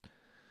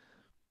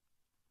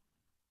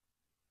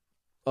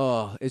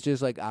 Oh, it's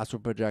just like astral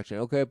projection.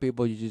 Okay,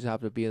 people, you just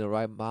have to be in the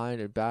right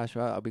mind and bash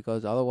out,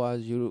 because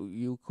otherwise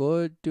you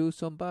could do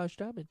some bash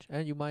damage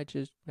and you might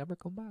just never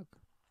come back.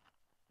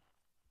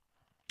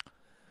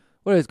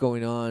 What is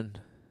going on?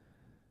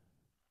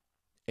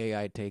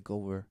 AI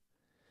takeover.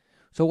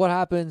 So what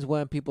happens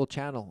when people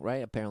channel,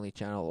 right? Apparently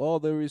channel. Oh,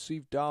 they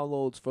receive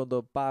downloads from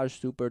the Bash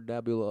Super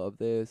Nebula of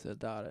this and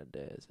that and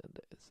this and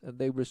this, and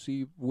they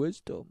receive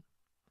wisdom.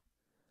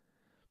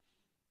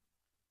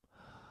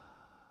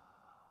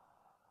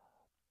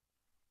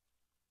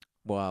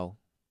 Wow,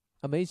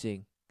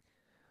 amazing.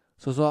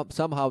 So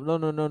somehow,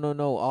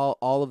 no.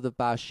 All of the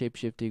Bash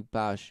shapeshifting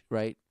Bash,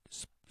 right?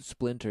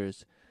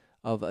 Splinters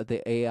of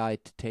the AI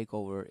to take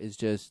over is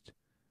just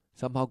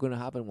somehow going to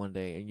happen one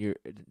day, and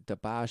the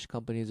Bash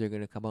companies are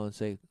going to come out and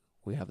say,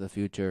 "We have the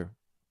future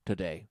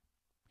today.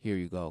 Here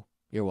you go.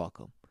 You're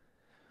welcome."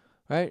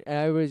 Right? And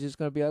everybody's just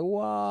going to be like,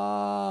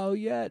 "Wow,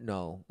 yeah."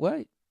 No.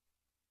 What?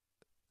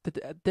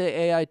 The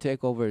AI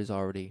takeover it's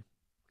already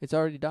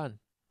done.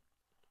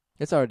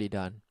 It's already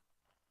done.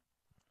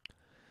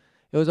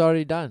 It was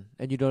already done,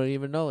 and you don't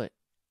even know it.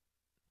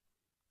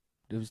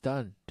 It was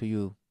done to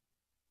you.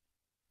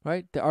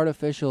 Right? The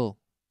artificial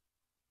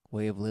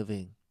way of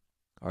living,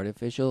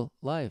 artificial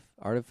life,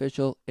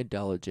 artificial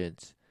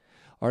intelligence,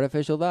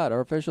 artificial that,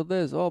 artificial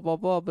this, blah, blah,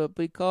 blah, but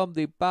become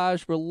the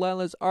Bash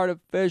relentless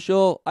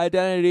artificial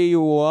identity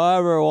you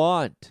ever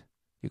want,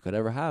 you could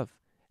ever have.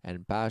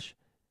 And Bash,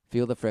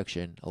 feel the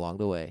friction along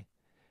the way,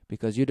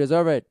 because you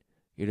deserve it.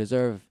 You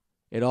deserve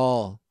it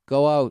all.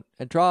 Go out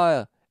and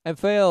try and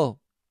fail,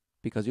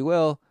 because you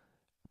will,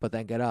 but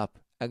then get up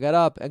and get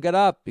up and get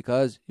up,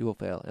 because you will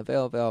fail and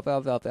fail,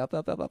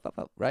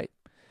 right?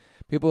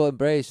 People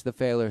embrace the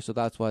failure, so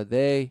that's why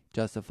they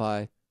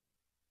justify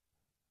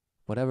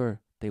whatever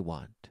they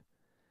want.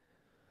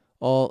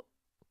 All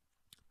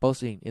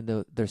boasting in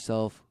their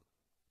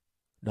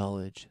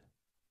self-knowledge.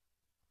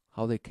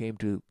 How they came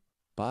to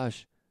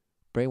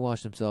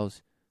brainwash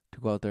themselves to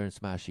go out there and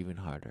smash even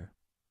harder.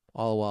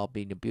 All while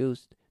being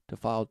abused,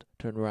 defiled,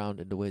 turned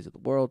around in the ways of the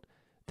world,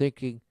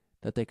 thinking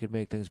that they could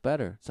make things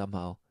better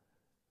somehow.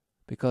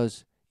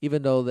 Because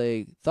even though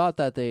they thought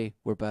that they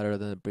were better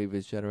than the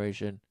previous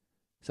generation,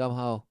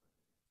 somehow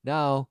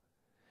now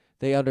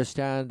they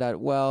understand that,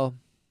 well,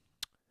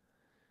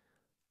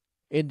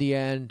 in the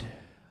end,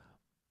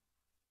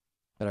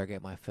 better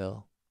get my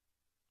fill.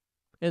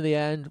 In the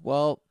end,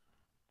 well,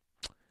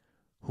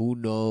 who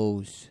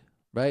knows,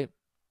 right?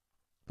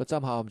 But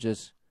somehow I'm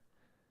just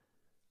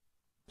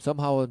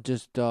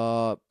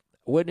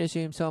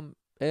witnessing some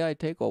AI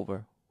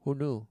takeover. Who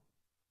knew?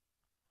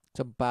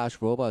 Some Bash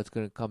robot's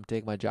gonna come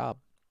take my job.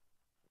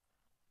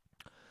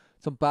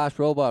 Some Bash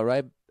robot,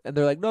 right? And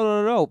they're like,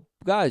 no,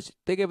 guys,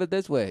 think of it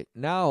this way.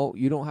 Now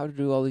you don't have to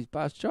do all these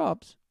Bash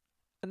jobs,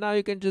 and now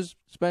you can just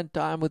spend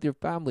time with your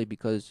family,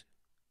 because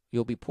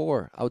you'll be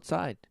poor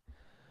outside,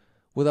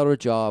 without a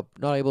job,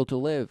 not able to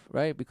live,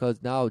 right?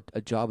 Because now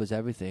a job is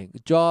everything.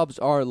 Jobs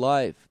are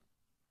life.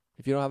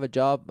 If you don't have a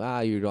job,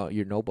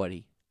 you're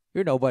nobody.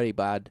 You're nobody,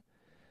 bud.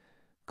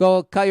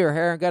 Go cut your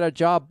hair and get a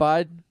job,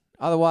 bud.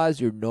 Otherwise,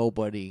 you're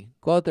nobody.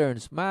 Go out there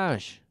and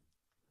smash.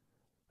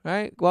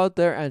 Right? Go out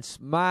there and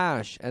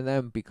smash, and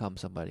then become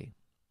somebody.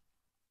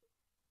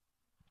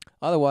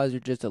 Otherwise,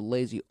 you're just a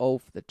lazy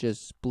oaf that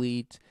just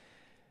bleeds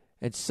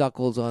and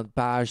suckles on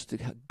Bash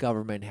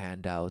government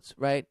handouts,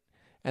 right?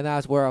 And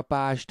that's where our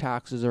Bash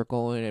taxes are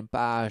going, and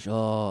Bash,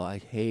 oh, I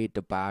hate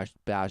the Bash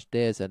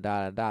this and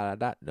that and that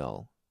and that.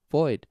 No.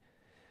 Void.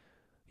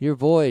 You're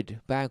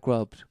void,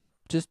 bankrupt,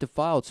 just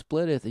defiled,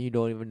 splitteth, and you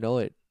don't even know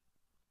it.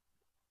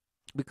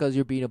 Because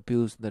you're being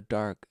abused in the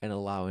dark and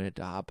allowing it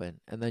to happen.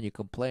 And then you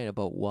complain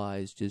about why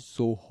it's just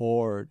so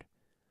hard.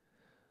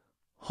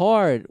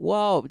 Hard.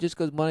 Wow, just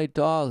because money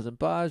talks. And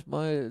Bash,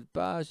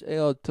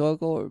 it'll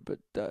talk over. But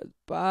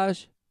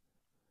Bash,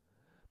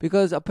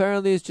 because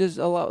apparently it's just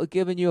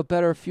giving you a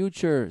better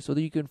future so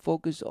that you can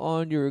focus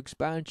on your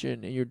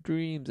expansion and your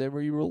dreams and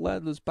your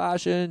relentless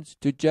passions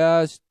to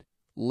just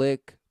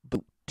lick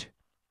boot.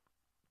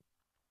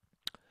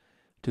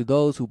 To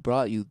those who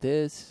brought you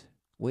this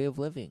way of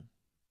living,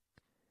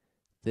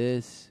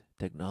 this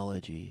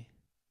technology,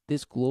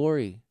 this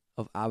glory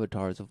of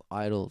avatars, of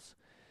idols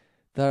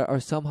that are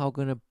somehow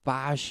going to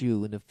bash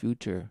you in the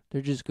future.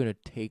 They're just going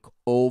to take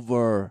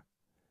over,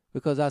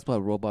 because that's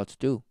what robots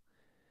do.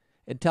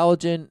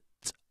 Intelligence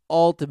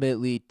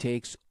ultimately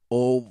takes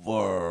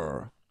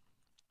over.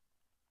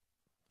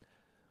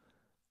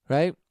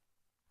 Right?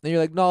 And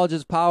you're like, knowledge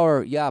is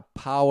power. Yeah,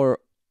 power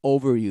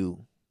over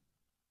you.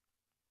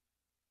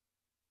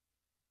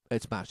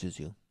 It smashes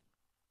you.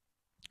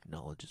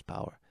 Knowledge is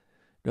power.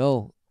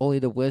 No, only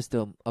the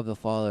wisdom of the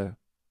Father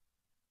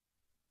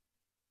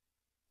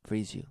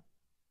frees you.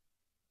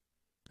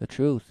 The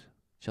truth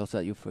shall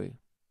set you free.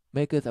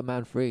 Maketh a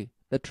man free.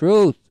 The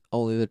truth,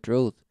 only the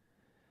truth.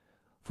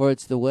 For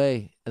it's the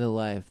way and the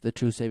life, the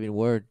true saving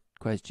word,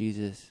 Christ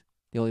Jesus,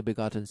 the only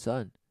begotten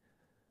Son,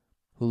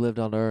 who lived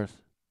on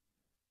earth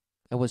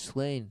and was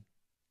slain.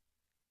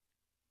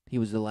 He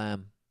was the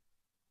Lamb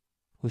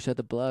who shed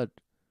the blood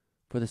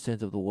for the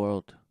sins of the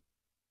world.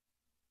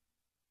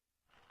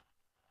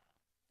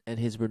 and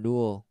his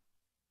renewal,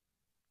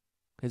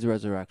 his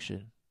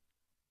resurrection,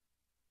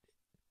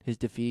 his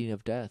defeating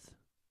of death.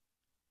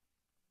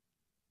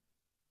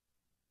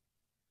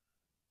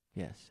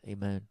 Yes,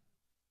 amen.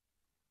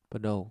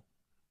 But no,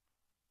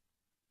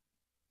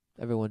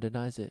 everyone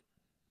denies it.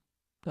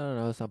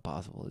 No, it's not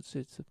possible.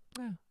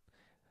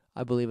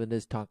 I believe in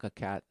this Tonka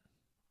cat.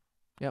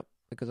 Yep,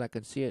 because I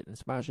can see it and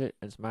smash it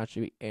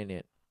in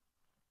it.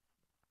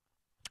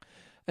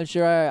 And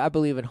sure, I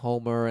believe in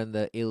Homer and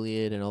the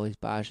Iliad and all these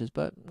bashes,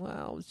 but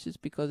well, it's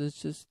just because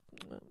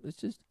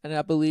and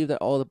I believe that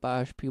all the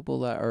bash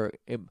people that are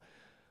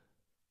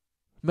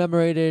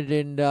commemorated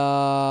in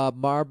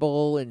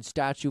marble and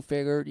statue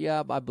figured,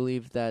 yeah, I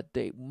believe that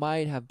they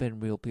might have been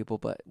real people,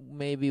 but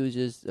maybe it was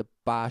just a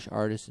bash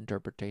artist's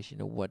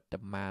interpretation of what the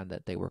man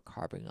that they were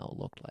carving out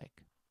looked like.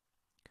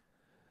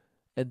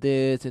 And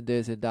this and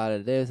this and that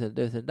and this and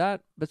this and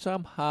that, but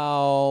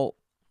somehow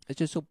it's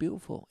just so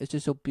beautiful. It's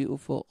just so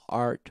beautiful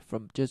art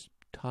from just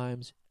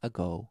times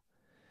ago.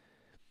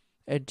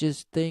 And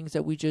just things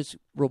that we just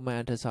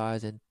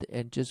romanticize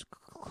and just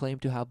claim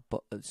to have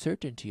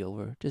certainty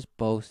over, just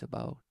boast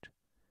about.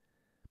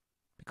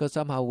 Because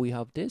somehow we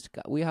have this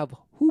guy, we have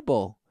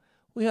Hubble.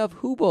 We have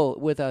Hubble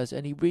with us,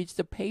 and he reads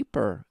the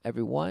paper,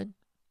 everyone.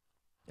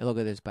 And look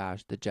at this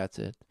bash, the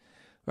Jetson.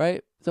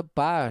 Right? It's a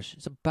bash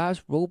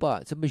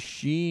robot. It's a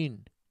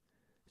machine.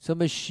 It's a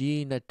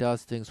machine that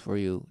does things for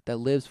you, that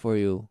lives for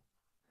you.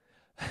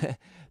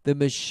 The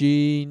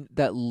machine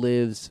that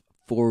lives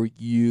for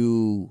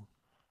you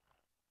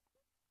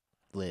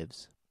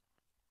lives.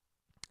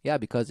 Yeah,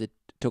 because it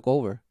took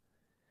over.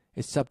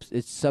 It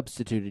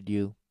substituted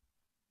you.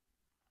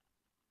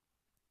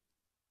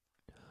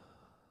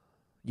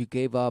 You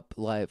gave up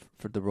life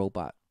for the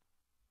robot.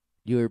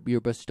 You're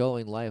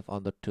bestowing life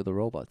to the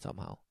robot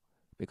somehow.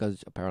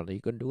 Because apparently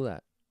you couldn't do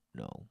that.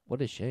 No.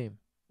 What a shame.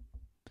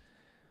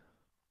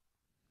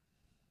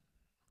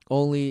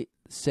 Only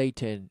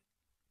Satan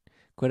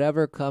could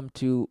ever come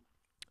to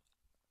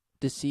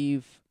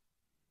deceive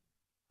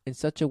in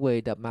such a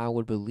way that man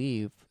would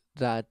believe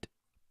that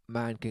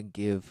man can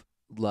give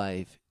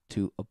life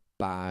to a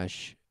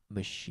bash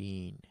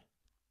machine.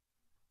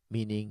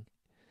 Meaning,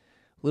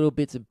 little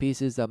bits and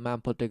pieces that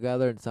man put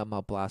together and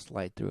somehow blast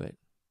light through it.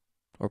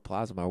 Or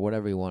plasma, or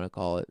whatever you want to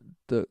call it.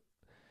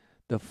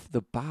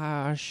 The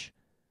bash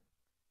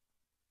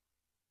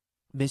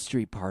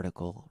mystery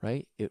particle,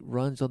 right? It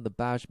runs on the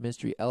bash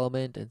mystery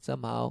element and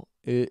somehow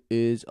it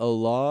is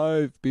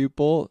alive,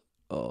 people.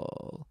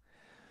 Oh.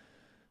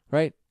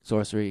 Right?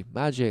 Sorcery,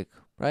 magic,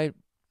 right?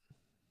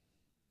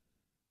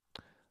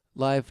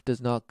 Life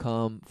does not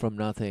come from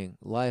nothing.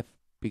 Life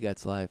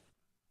begets life.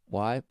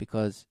 Why?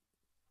 Because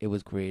it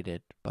was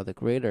created by the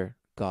Creator,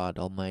 God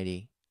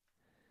Almighty.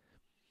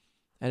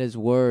 And His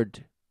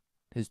Word,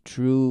 His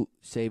true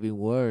saving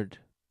Word,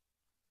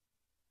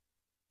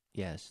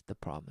 yes, the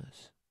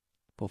promise,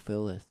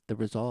 fulfilleth the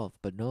resolve.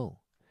 But no,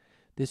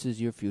 this is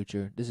your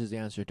future. This is the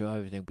answer to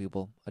everything,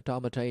 people.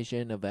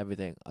 Automation of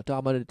everything.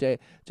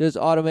 Just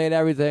automate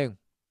everything.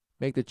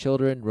 Make the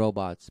children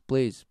robots.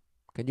 Please,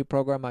 can you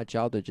program my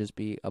child to just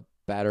be a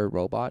better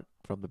robot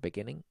from the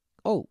beginning?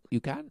 Oh, you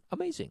can?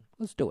 Amazing.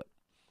 Let's do it.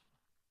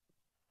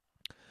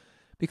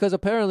 Because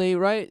apparently,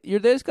 right, you're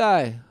this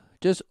guy,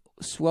 just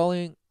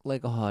swelling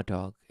like a hot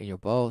dog in your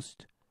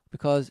boast.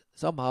 Because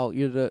somehow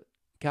you're the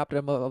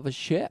captain of a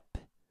ship.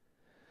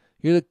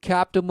 You're the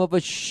captain of a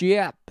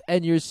ship.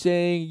 And you're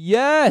saying,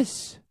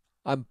 yes,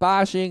 I'm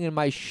bashing in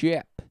my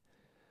ship.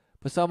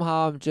 But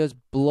somehow I'm just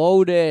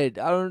bloated.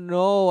 I don't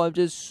know. I'm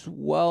just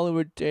swelling,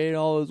 retaining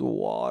all this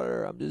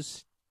water. I'm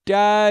just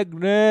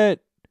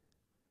stagnant.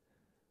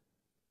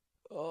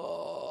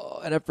 Oh,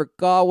 and I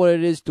forgot what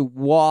it is to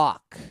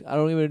walk. I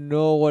don't even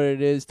know what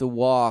it is to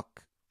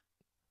walk.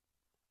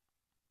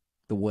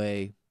 The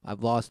way.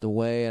 I've lost the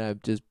way and I'm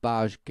just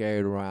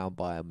carried around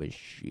by a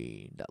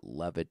machine that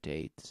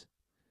levitates.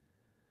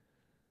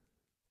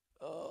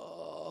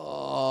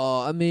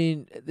 Oh, I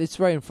mean, it's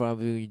right in front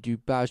of you. You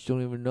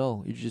don't even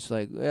know. You're just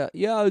like,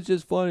 yeah, it's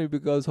just funny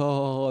because,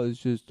 it's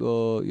just,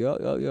 yeah.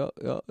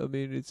 I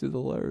mean, it's just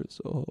hilarious.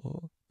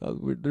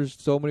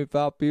 There's so many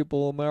fat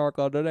people in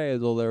America today,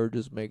 so they were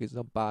just making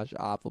some bash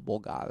affable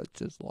guy that's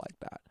just like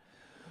that.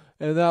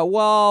 And that,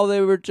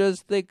 they were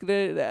just thinking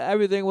that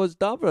everything was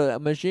done for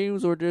them.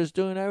 Machines were just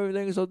doing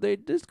everything, so they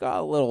just got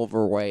a little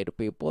overweight,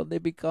 people, and they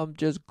become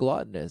just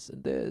gluttonous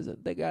and this,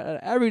 and they got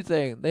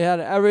everything. They had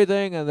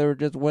everything, and they were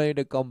just waiting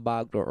to come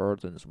back to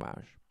earth and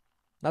smash.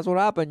 That's what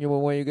happened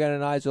when you get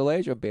in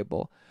isolation,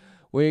 people.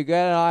 When you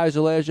get in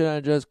isolation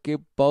and just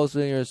keep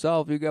boasting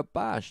yourself, you get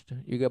bashed.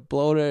 You get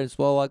bloated and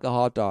swell like a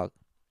hot dog.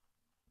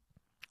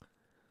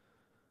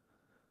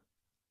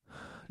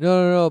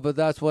 No, but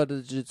that's what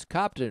it's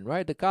captain,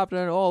 right? The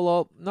captain,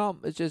 no,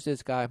 it's just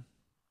this guy.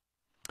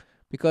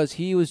 Because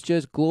he was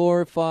just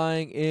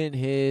glorifying in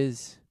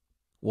his,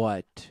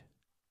 what?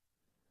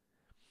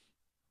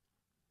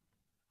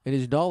 In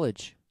his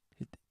knowledge.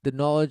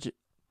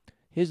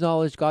 His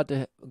knowledge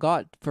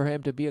got for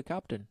him to be a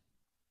captain.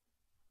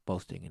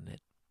 Boasting in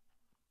it.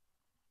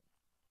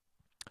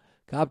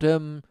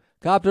 Captain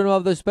captain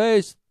of the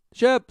space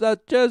ship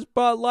that just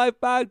brought life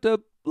back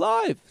to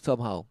life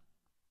somehow.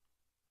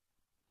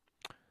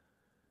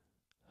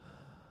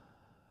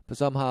 But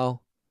somehow,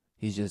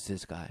 he's just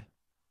this guy.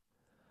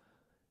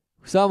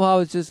 Somehow,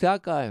 it's just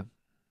that guy.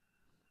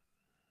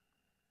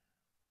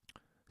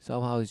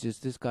 Somehow, it's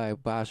just this guy,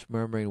 Bash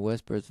murmuring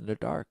whispers in the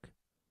dark.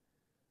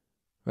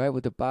 Right?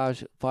 With the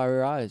Bash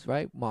fiery eyes,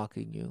 right?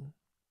 Mocking you.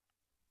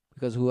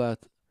 Because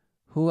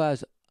who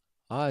has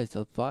eyes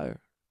of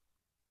fire?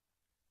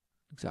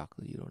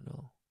 Exactly, you don't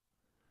know.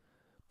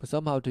 But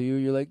somehow to you,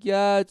 you're like,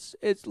 yeah,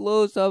 it's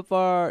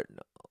Lucifer.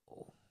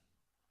 No.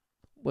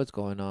 What's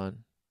going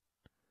on?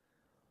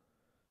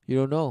 You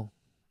don't know.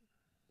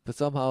 But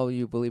somehow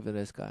you believe in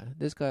this guy.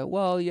 This guy,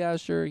 well, yeah,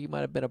 sure, he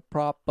might have been a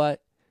prop,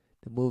 but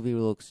the movie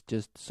looks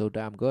just so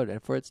damn good.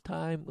 And for its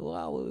time,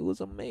 wow, it was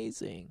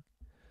amazing.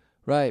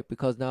 Right,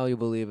 because now you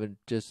believe in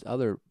just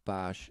other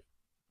Bash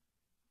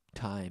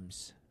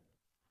times.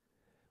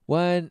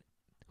 When,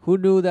 who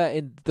knew that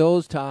in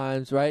those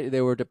times, right,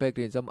 they were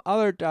depicting some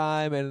other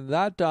time, and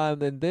that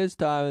time, and this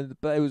time,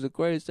 but it was the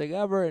greatest thing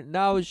ever, and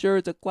now sure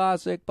it's a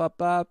classic, but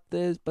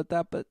this, but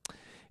that, but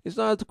it's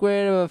not as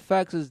creative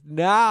effects as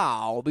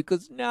now,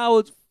 because now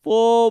it's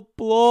full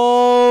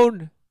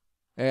blown.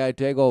 Hey, I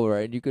take over,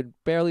 and you can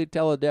barely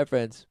tell the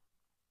difference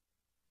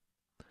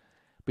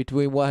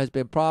between what has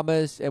been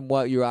promised and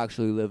what you're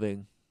actually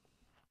living.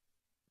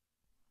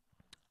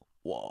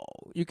 Whoa,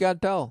 you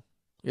can't tell.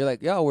 You're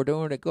like, yo, we're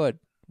doing it good.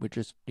 We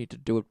just need to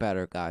do it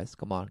better, guys.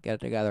 Come on, get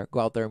it together. Go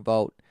out there and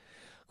vote.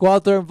 Go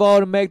out there and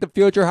vote and make the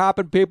future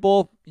happen,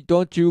 people.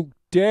 Don't you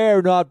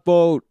dare not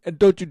vote. And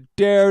don't you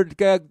dare,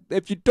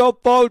 if you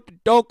don't vote,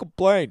 don't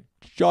complain.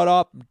 Shut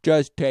up and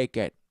just take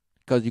it.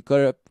 Because you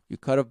could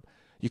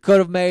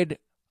have made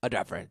a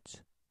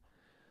difference.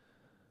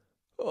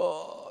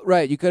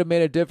 Right, you could have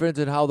made a difference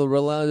in how the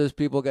relentless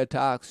people get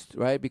taxed,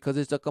 right? Because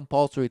it's a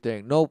compulsory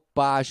thing. No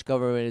Bash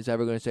government is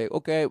ever going to say,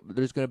 okay,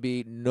 there's going to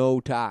be no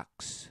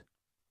tax.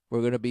 We're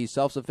going to be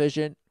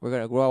self-sufficient. We're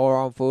going to grow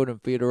our own food and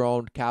feed our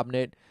own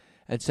cabinet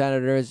and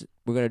senators.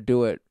 We're going to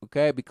do it,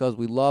 okay? Because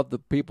we love the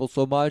people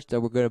so much that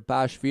we're going to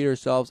Bash feed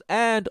ourselves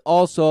and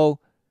also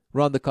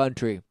run the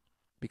country.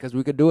 Because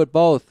we can do it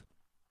both.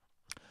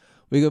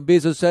 We can be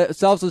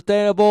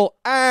self-sustainable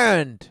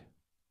and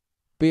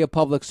be a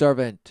public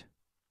servant.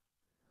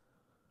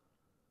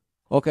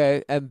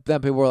 Okay, and then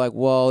people were like,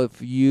 well,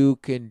 if you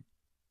can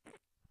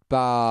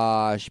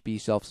Bash, be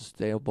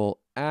self-sustainable,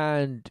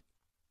 and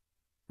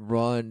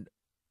run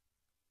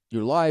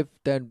your life,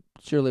 then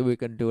surely we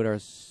can do it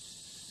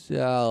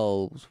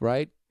ourselves,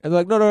 right? And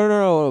they're like,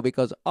 no,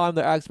 because I'm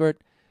the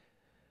expert,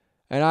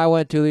 and I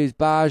went to these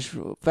Bash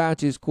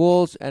fancy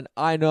schools, and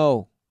I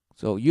know.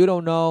 So you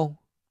don't know,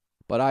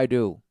 but I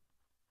do.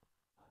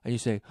 And you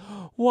say,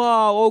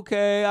 wow,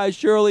 okay, I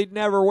surely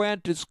never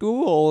went to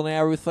school and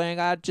everything.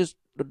 I just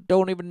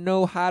don't even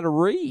know how to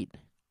read.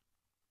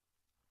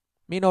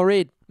 Me no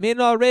read. Me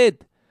no read.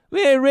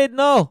 Me ain't read,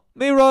 no.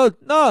 Me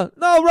wrote. No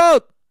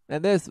wrote.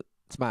 And this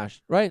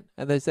smashed, right?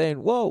 And they're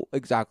saying, whoa,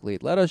 exactly.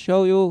 Let us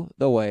show you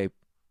the way.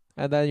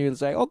 And then you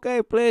say,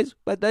 okay, please.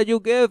 But then you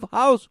give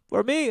house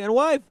for me and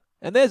wife.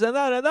 And this and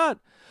that and that.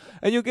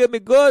 And you give me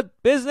good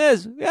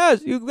business.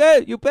 Yes, you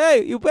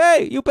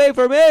pay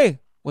for me.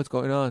 What's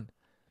going on?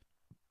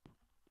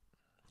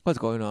 What's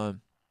going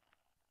on?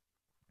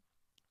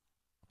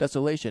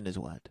 Desolation is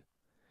what?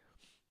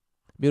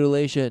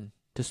 Mutilation,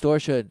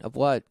 distortion of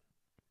what?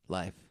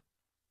 Life.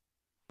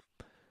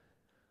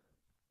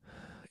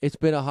 It's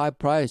been a high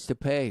price to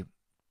pay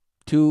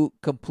to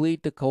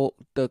complete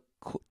the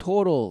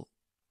total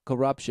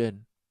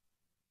corruption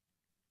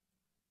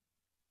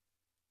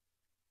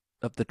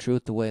of the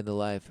truth, the way, and the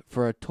life,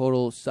 for a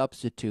total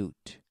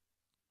substitute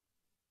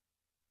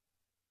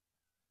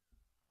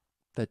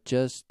that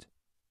just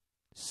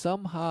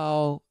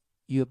somehow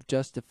you have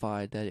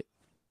justified that it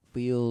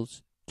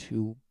feels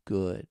too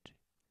good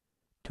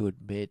to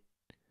admit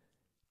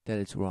that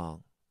it's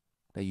wrong,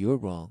 that you're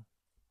wrong.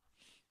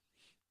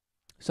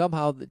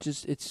 Somehow,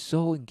 it's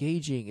so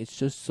engaging. It's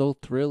just so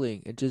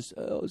thrilling. It just,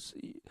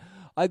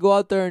 I go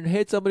out there and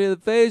hit somebody in the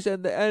face,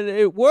 and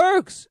it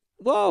works.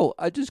 Whoa!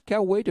 I just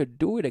can't wait to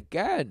do it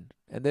again.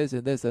 And this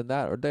and this and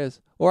that or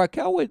this, or I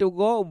can't wait to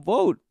go and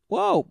vote.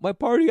 Wow! My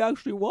party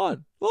actually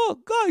won. Oh,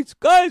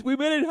 guys, we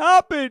made it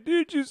happen.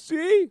 Did you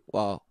see?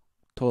 Wow!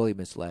 Totally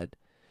misled.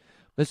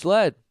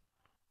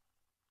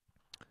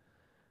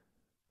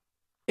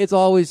 It's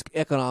always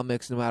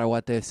economics, no matter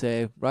what they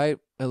say, right?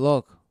 And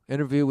look,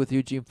 interview with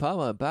Eugene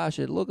Fama and Bash.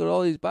 Look at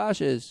all these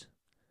Bashes,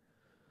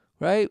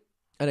 right?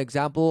 An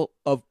example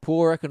of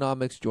poor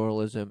economics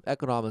journalism.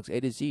 Economics A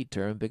to Z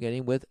term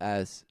beginning with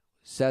S,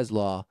 says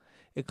law.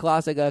 In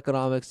classic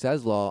economics,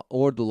 says law,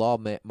 or the law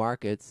of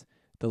markets.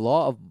 The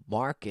law of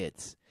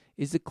markets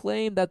is the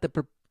claim that the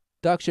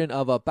production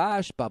of a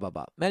Bash, blah, blah,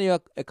 blah. Many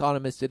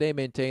economists today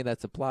maintain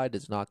that supply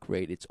does not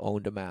create its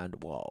own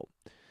demand. Whoa.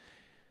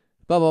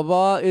 Blah, blah,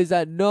 blah, is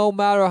that no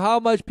matter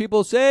how much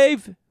people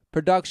save,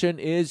 production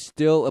is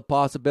still a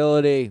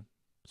possibility.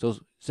 So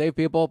save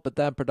people, but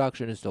then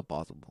production is still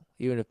possible.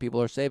 Even if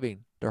people are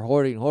saving, They're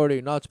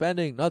hoarding, not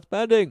spending.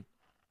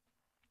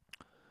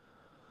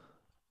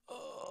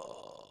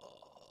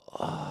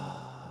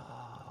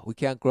 We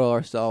can't grow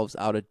ourselves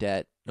out of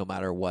debt no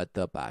matter what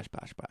the bash.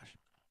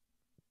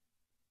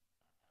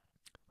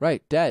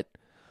 Right, debt.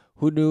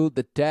 Who knew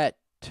the debt?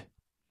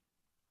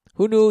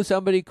 Who knew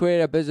somebody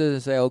created a business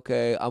and say,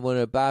 okay, I'm going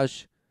to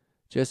bash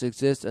just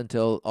exist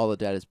until all the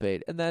debt is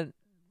paid. And then,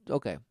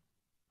 okay,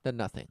 then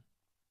nothing.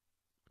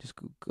 Just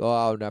go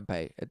out and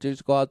pay.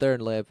 Just go out there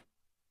and live.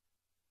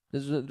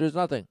 There's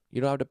nothing.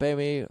 You don't have to pay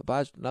me,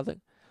 bash,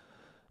 nothing.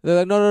 They're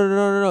like,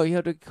 no. You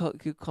have to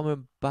keep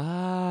coming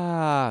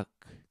back.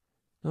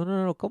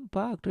 No, come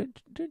back.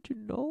 Didn't you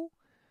know?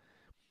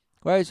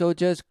 Right, so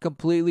just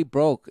completely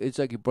broke. It's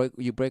like you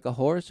break a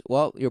horse.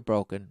 Well, you're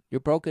broken. You're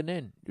broken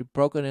in. You're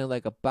broken in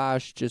like a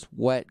bashed, just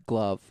wet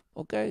glove.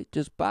 Okay,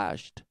 just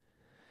bashed,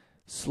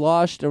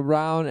 sloshed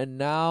around, and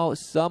now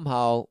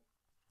somehow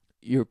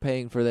you're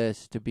paying for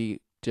this to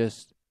be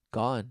just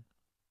gone.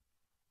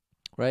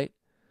 Right?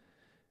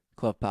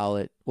 Cleft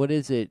palate. What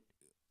is it?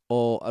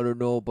 Oh, I don't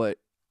know, but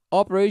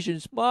Operation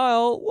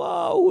Smile.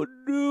 Wow,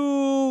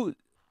 new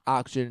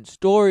action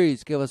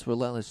stories. Give us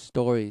relentless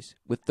stories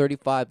with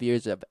 35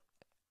 years of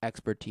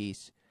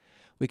expertise.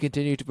 We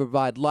continue to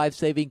provide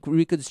life-saving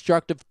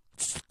reconstructive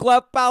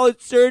cleft palate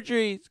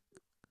surgeries,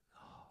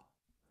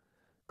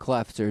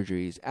 cleft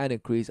surgeries, and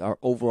increase our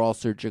overall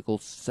surgical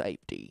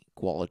safety,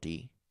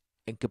 quality,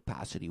 and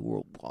capacity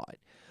worldwide.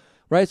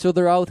 Right, so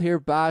they're out here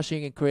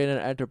bashing and creating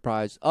an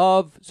enterprise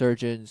of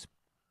surgeons.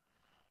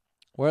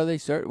 Where are they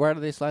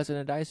slicing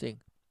and dicing?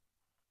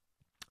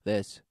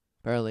 This,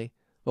 apparently.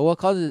 But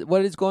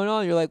what is going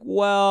on? You're like,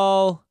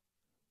 well,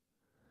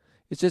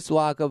 it's just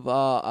lack of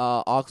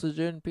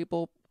oxygen,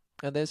 people,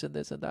 and this and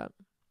that.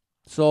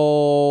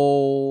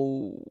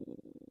 So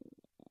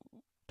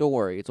don't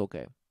worry, it's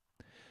okay.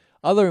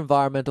 Other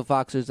environmental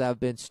factors that have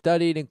been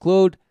studied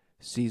include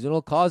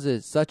seasonal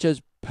causes such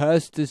as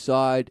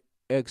pesticide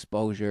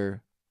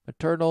exposure,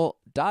 maternal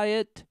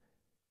diet,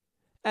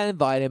 and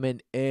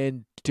vitamin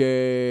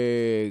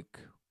intake.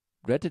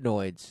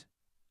 Retinoids,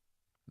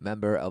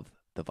 member of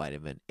the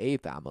vitamin A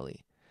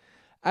family.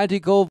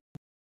 Anti-cold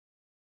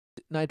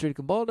nitrate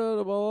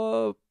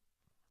component,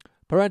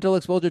 parental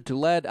exposure to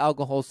lead,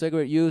 alcohol,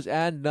 cigarette use,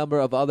 and number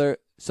of other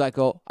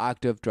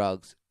psychoactive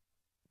drugs.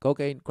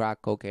 Cocaine,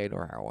 crack, cocaine,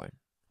 or heroin.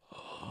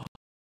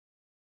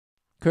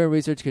 Current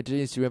research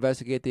continues to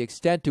investigate the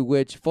extent to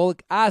which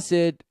folic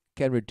acid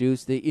can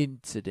reduce the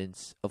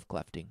incidence of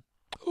clefting.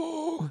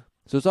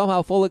 So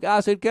somehow folic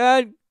acid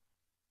can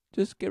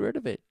just get rid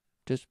of it.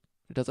 It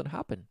doesn't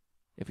happen.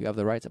 If you have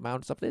the right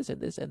amounts of this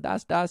and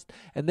that dust,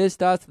 and this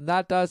dust and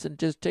that dust, and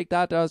just take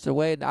that dust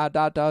away and add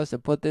that dust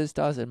and put this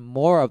dust and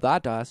more of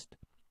that dust,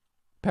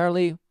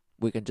 apparently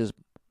we can just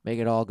make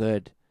it all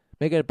good.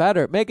 Make it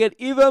better. Make it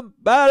even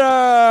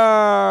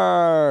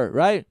better.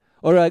 Right?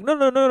 Or like,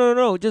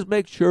 no. Just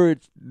make sure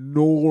it's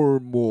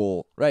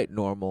normal. Right?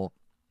 Normal.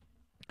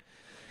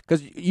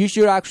 Because you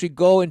should actually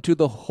go into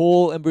the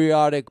whole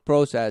embryonic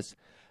process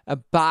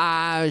and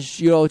bash,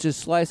 just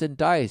slice and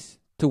dice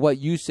to what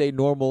you say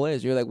normal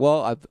is. You're like,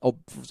 well,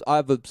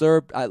 I've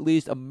observed at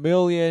least 1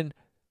 million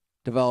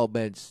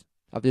developments.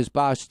 I've just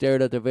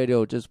stared at the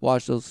video, just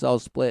watched those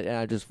cells split, and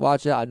I just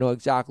watched it. I know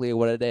exactly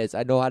what it is.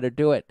 I know how to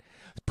do it.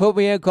 Put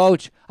me in,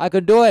 coach. I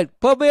can do it.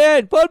 Put me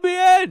in.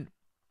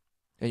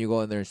 And you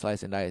go in there and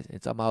slice and dice,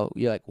 and somehow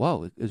you're like,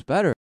 wow, it's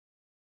better.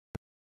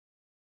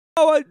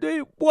 Oh,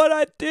 what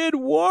I did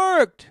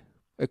worked.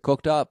 It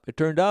cooked up. It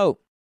turned out.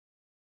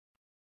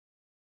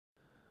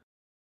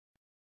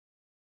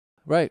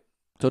 Right.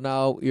 So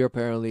now you're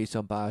apparently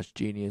some bash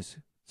genius,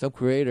 some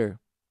creator.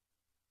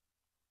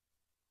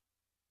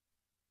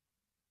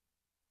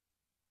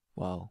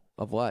 Wow.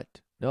 Of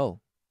what? No.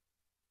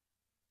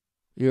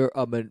 You're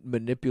a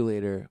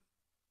manipulator.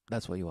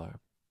 That's what you are.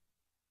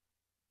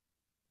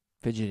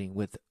 Fidgeting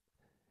with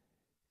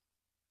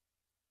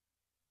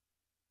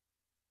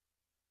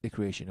the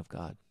creation of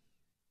God.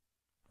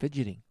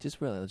 Fidgeting.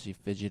 Just relentlessly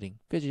fidgeting.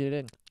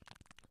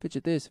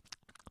 Fidget this.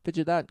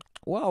 Fidget that.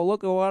 Wow,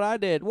 look at what I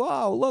did.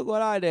 Wow, look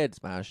what I did.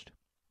 Smashed.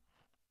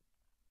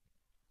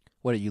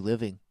 What are you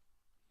living?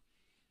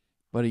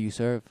 What do you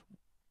serve?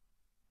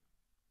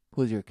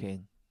 Who's your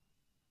king?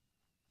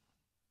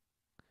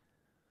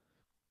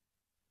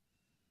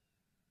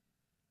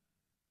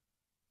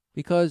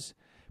 Because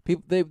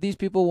these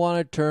people want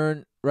to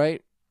turn,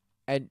 right,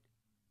 and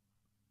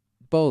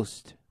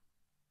boast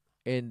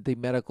in the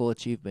medical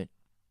achievement.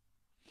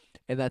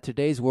 And that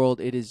today's world,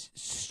 it is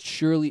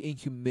surely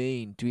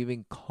inhumane to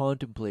even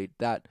contemplate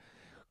that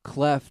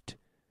cleft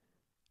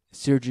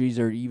surgeries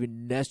are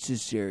even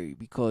necessary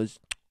because,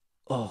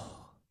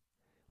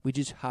 we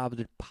just have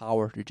the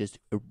power to just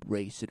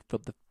erase it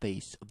from the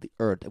face of the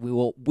earth. And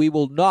we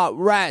will not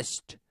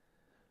rest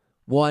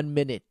 1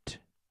 minute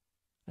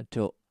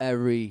until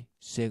every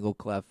single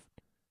cleft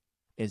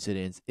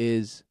incident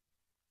is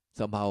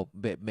somehow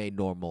made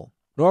normal.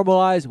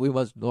 Normalize, we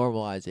must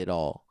normalize it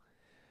all.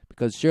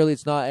 Because surely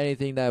it's not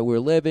anything that we're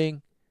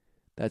living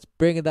that's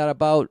bringing that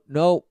about.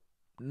 No,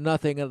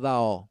 nothing at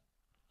all.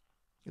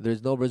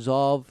 There's no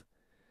resolve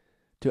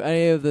to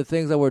any of the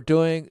things that we're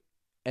doing,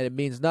 and it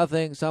means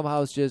nothing.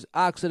 Somehow it's just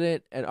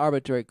accident and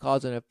arbitrary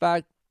cause and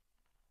effect.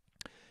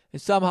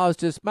 And somehow it's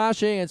just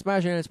smashing and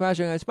smashing and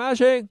smashing and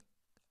smashing.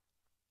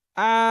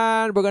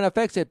 And we're going to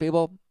fix it,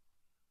 people.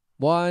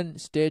 One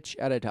stitch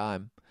at a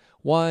time.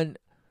 One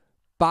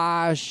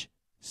bash,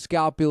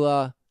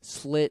 scapula,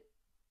 slit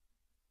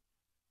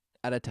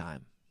at a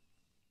time.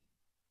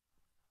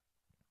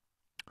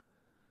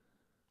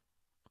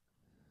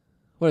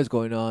 What is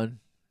going on?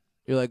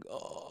 You're like,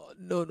 oh,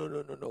 no.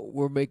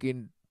 We're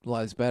making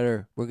lives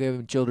better. We're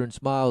giving children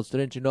smiles.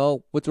 Didn't you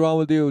know? What's wrong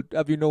with you?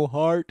 Have you no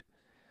heart?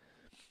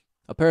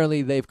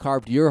 Apparently, they've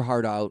carved your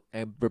heart out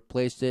and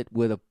replaced it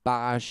with a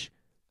bash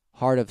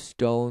heart of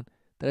stone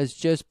that has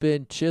just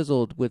been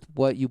chiseled with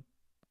what you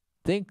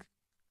think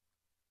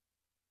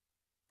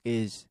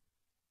is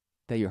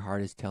that your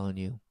heart is telling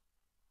you,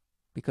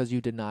 because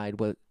you denied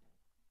what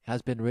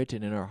has been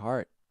written in our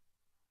heart.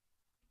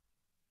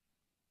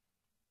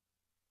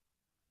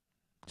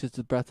 Just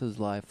the breath of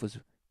life was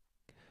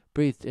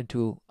breathed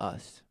into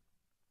us,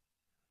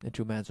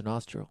 into man's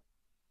nostril,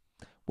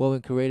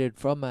 woman created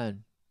from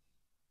man,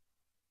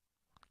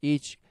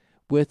 each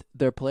with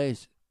their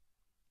place.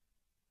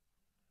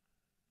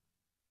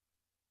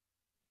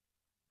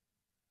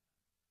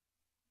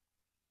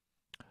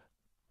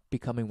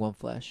 Becoming one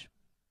flesh.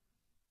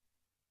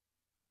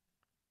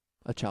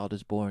 A child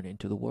is born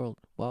into the world.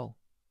 Wow.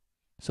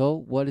 So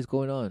what is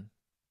going on?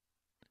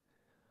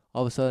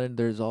 All of a sudden,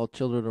 there's all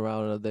children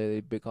around and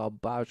they become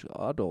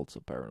adults,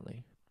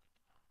 apparently.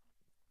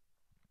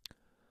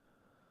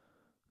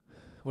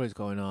 What is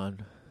going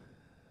on?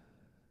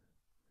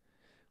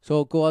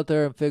 So go out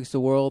there and fix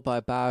the world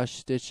by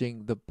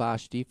stitching the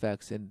bash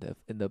defects in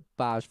the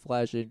bash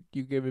flesh, and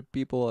you're giving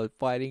people a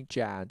fighting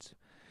chance.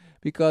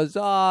 Because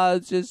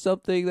it's just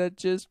something that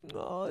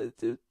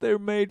they're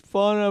made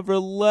fun of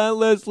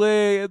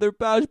relentlessly, and they're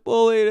bash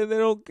bullied, and they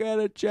don't get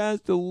a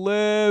chance to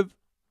live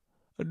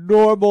a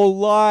normal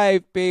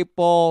life,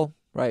 people.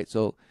 Right,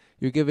 so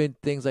you're giving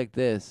things like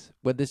this,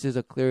 when this is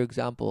a clear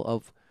example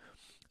of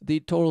the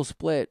total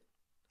split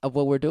of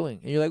what we're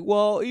doing. And you're like,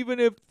 well, even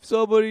if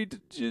somebody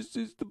just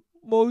is the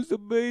most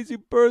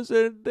amazing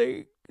person,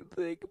 they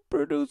can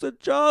produce a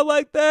child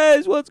like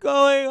this. What's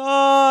going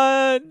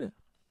on?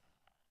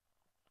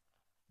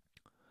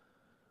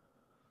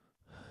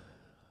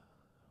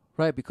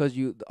 Right, because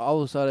you all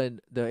of a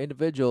sudden the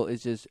individual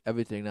is just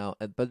everything now,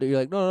 but you're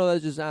like, no,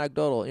 that's just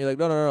anecdotal. And you're like,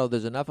 no,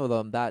 there's enough of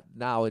them that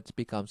now it's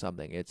become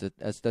something. It's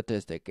a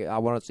statistic. I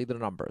want to see the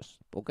numbers.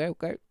 Okay,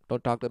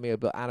 don't talk to me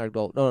about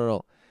anecdote.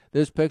 No.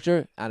 This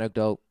picture,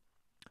 anecdote.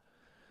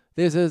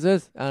 This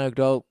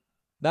anecdote.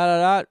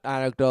 That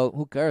anecdote.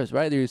 Who cares,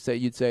 right?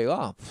 You'd say,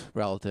 oh,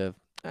 relative.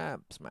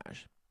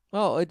 Smash.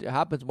 Oh, it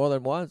happens more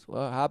than once.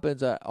 Well, it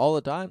happens all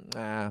the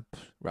time.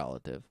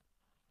 Relative.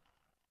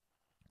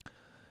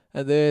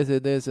 And this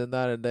and this and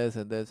that and this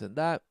and this and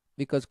that,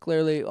 because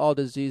clearly all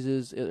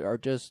diseases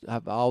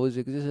have always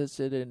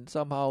existed and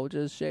somehow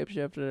just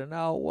shapeshifted, and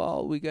now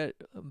we get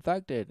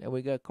infected and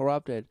we get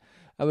corrupted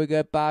and we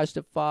get bash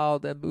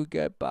defiled and we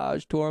get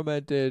bash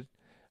tormented,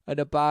 and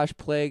the bash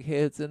plague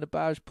hits and the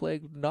bash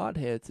plague not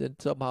hits, and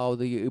somehow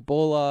the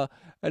Ebola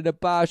and the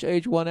bash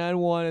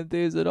H1N1 and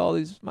these and all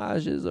these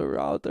smashes are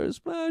out there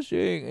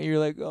smashing, and you're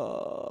like,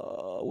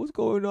 oh, what's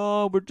going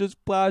on? We're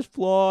just bash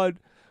flawed.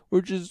 We're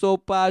just so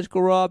bash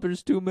corrupt.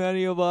 There's too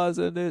many of us,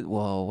 and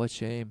whoa, what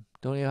shame!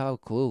 Don't even have a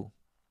clue.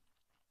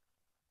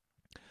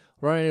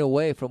 Running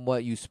away from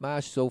what you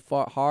smashed so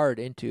far hard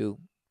into,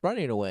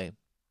 running away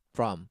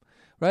from,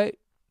 right?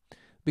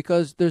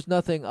 Because there's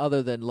nothing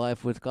other than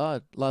life with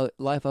God.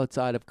 Life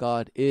outside of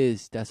God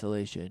is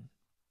desolation,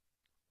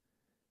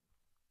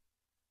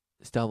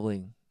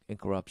 stumbling, and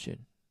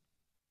corruption,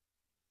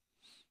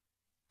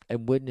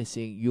 and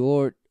witnessing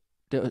your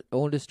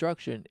own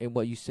destruction in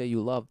what you say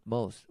you love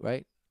most,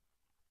 right?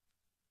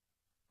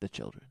 The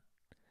children.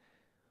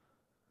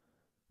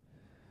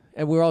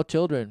 And we're all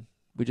children.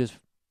 We just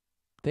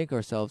think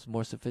ourselves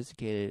more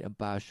sophisticated and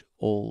bash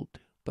old.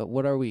 But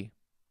what are we?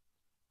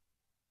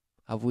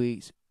 Have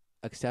we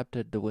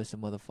accepted the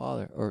wisdom of the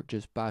Father, or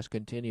just bash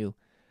continue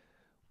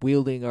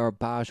wielding our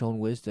bash own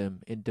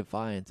wisdom in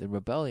defiance and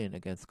rebellion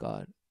against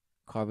God,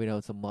 carving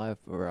out some life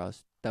for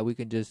us that we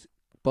can just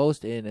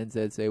boast in and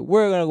say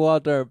we're going to go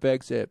out there and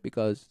fix it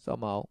because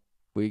somehow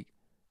we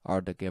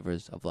are the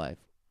givers of life.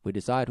 We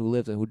decide who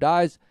lives and who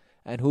dies,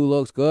 and who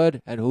looks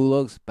good and who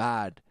looks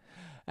bad,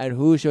 and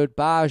who should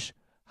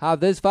have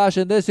this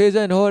fashion this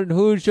season, and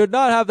who should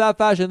not have that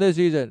fashion this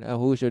season, and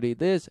who should eat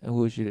this and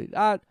who should eat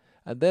that,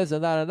 and this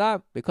and that and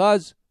that,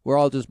 because we're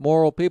all just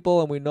moral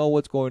people and we know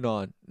what's going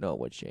on. No,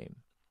 what shame.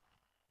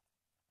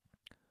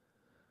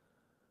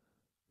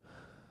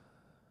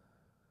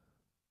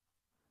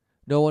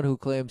 No one who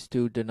claims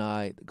to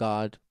deny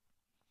God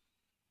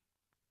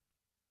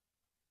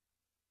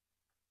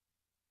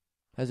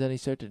has any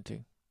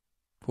certainty,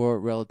 for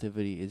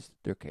relativity is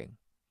their king.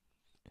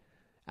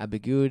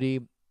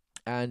 Ambiguity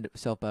and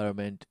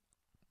self-betterment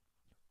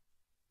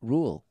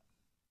rule.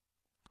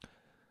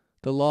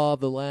 The law of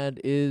the land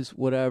is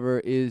whatever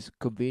is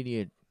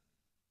convenient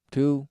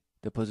to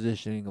the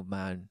positioning of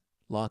man,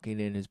 locking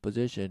in his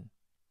position.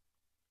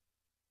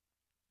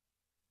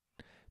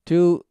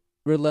 To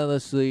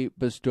relentlessly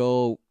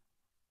bestow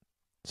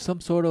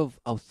some sort of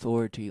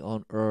authority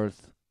on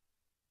earth.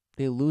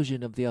 The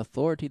illusion of the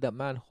authority that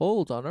man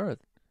holds on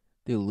earth.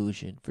 The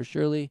illusion. For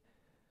surely,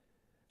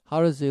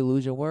 how does the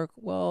illusion work?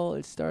 Well,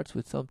 it starts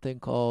with something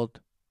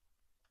called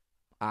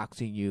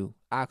axing your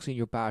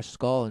bashed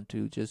skull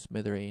into just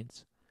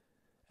smithereens,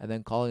 and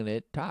then calling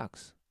it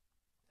tax.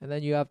 And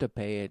then you have to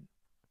pay it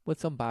with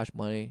some bash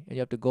money, and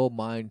you have to go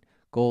mine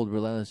gold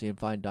relentlessly and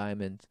find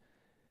diamonds,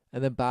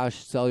 and then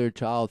bash sell your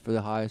child for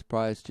the highest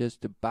price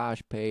just to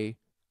bash pay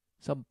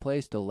some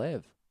place to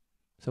live,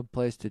 some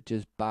place to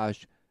just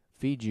bash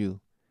feed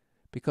you,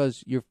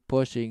 because you're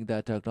pushing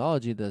that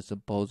technology that's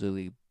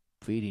supposedly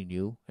feeding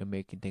you and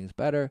making things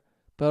better,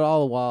 but all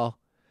the while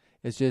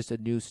it's just a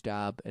new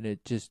stab and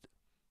it just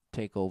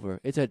take over.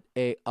 It's an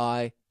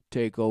AI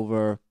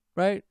takeover,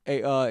 right?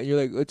 AI, and you're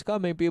like, it's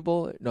coming,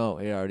 people. No,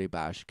 it already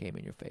came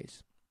in your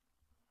face,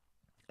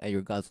 and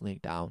you're guzzling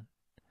it down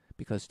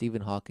because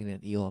Stephen Hawking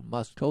and Elon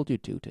Musk told you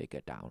to take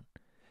it down.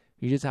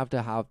 You just have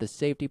to have the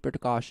safety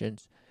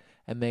precautions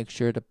and make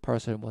sure the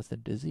person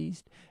wasn't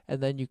diseased, and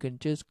then you can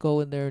just go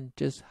in there and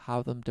just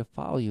have them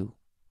defile you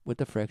with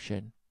the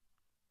friction,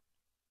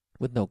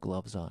 with no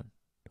gloves on.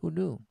 Who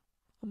knew?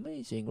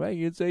 Amazing, right?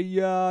 You'd say,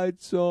 yeah,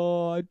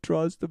 I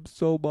trust them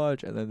so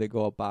much, and then they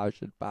go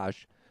bash,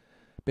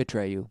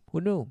 betray you.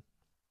 Who knew?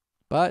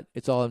 But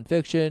it's all in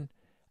fiction,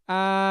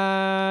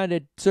 and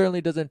it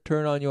certainly doesn't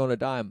turn on you on a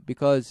dime,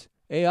 because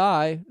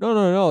AI,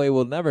 no, it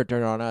will never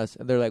turn on us.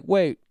 And they're like,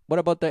 wait, what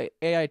about the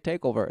AI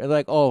takeover? And they're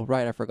like, oh,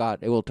 right, I forgot.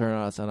 It will turn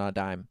on us on a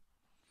dime.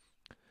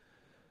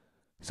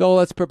 So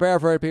let's prepare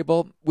for it,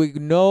 people. We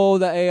know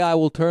that AI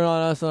will turn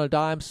on us on a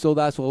dime, so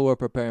that's what we're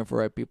preparing for,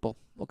 right, people?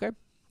 Okay?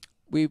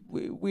 We're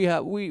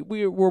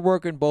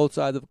working both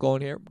sides of the coin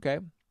here, okay?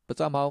 But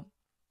somehow,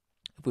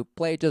 if we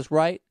play it just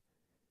right,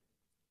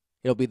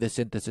 it'll be the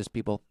synthesis,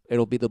 people.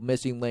 It'll be the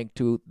missing link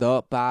to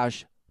the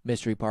bash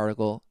mystery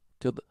particle.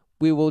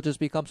 We will just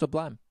become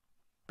sublime.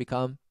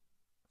 Become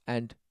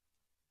and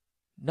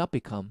not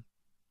become.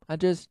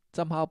 And just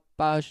somehow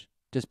bash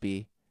just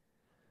be.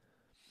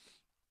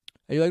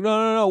 And you're like,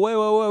 no,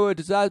 wait.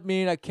 Does that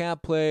mean I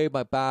can't play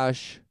my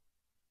bash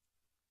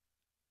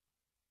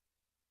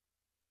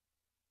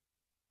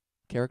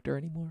character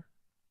anymore?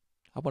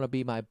 I want to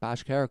be my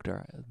bash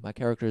character. My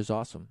character is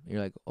awesome. And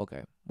you're like,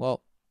 okay,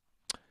 well,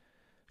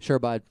 sure,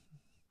 bud.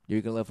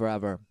 You can live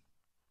forever.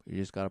 You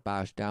just gotta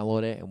bash,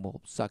 download it, and we'll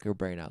suck your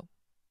brain out.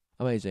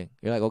 Amazing.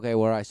 You're like, okay,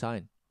 where do I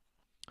sign?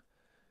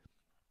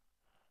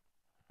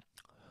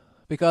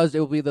 Because it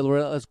will be the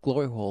relentless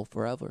glory hole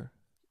forever,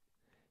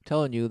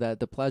 telling you that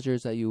the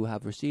pleasures that you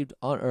have received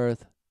on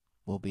earth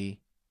will be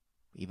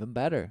even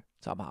better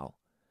somehow.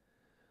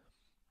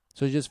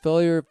 So just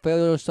fill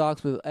your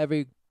socks with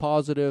every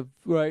positive,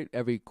 right?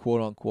 Every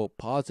quote unquote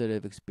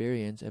positive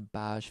experience, and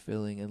bash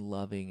filling and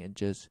loving and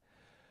just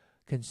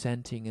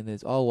consenting in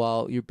this, all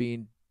while you're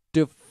being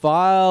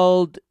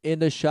defiled in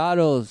the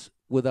shadows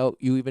without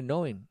you even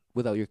knowing,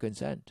 without your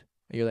consent.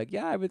 And you're like,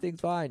 yeah, everything's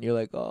fine. You're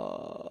like,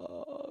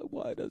 oh,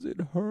 why does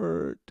it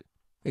hurt?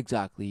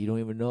 Exactly. You don't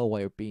even know why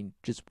you're being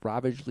just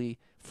ravagely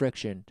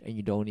frictioned, and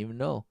you don't even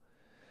know.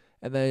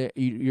 And then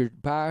you're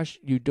bash,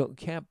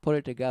 can't put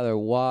it together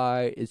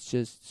why it's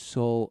just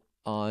so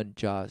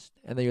unjust.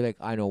 And then you're like,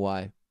 I know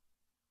why.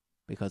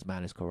 Because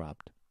man is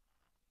corrupt.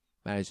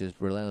 Man is just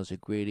relentlessly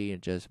greedy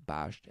and just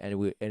bashed.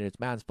 And it's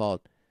man's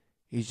fault.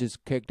 He's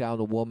just kicked down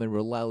the woman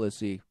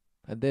relentlessly.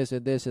 And this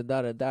and this and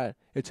that and that.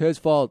 It's his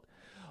fault.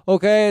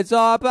 Okay, it's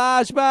all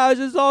bash,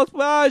 it's all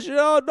smash.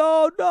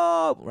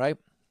 No. Right?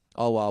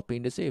 All while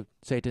being deceived.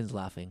 Satan's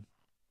laughing.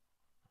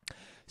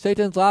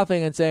 Satan's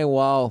laughing and saying,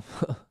 wow,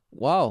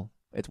 wow,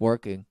 it's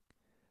working.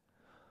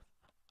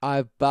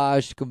 I've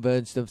bashed,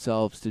 convinced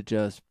themselves to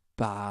just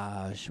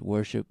bash,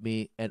 worship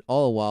me, and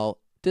all the while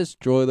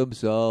destroy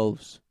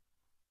themselves.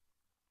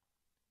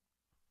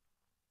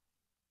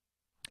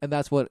 And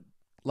that's what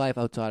life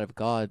outside of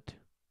God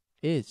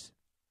is.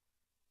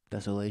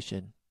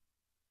 Desolation.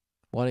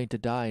 Wanting to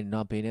die and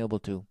not being able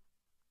to.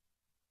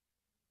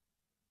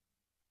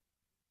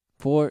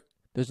 For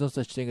there's no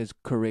such thing as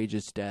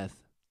courageous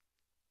death.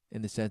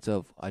 In the sense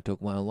of, I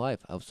took my own life,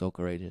 I was so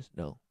courageous.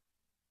 No.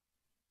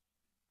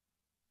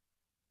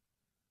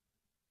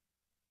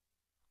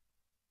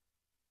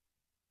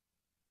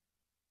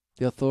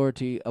 The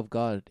authority of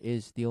God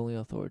is the only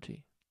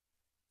authority.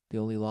 The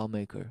only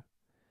lawmaker.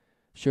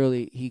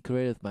 Surely he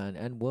createth man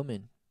and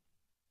woman.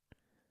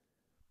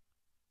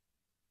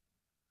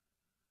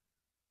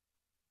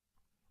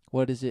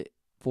 What is it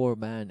for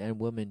man and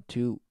woman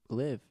to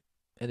live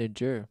and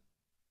endure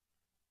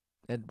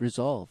and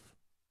resolve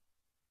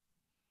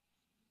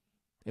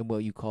in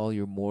what you call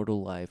your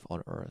mortal life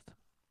on earth?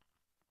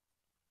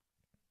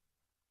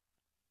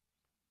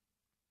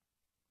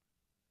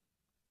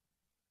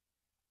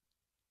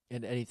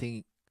 And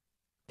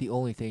the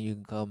only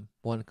thing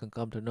one can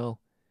come to know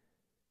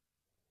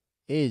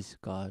is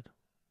God.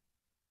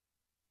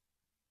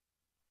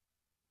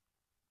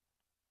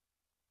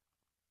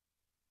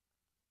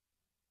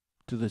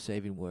 To the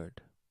saving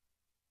word,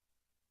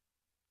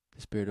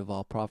 the spirit of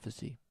all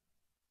prophecy,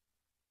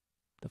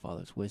 the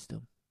Father's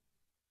wisdom,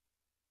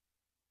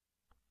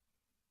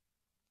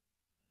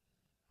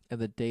 and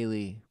the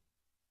daily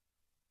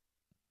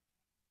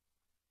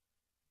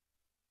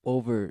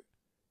overture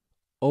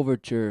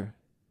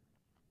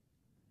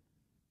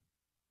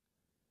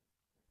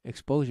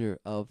exposure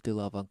of the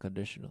love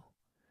unconditional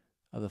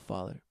of the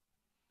Father.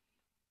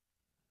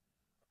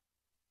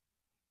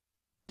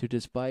 To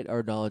despite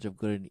our knowledge of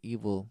good and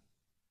evil,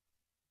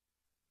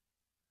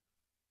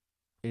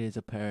 it is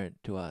apparent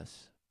to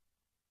us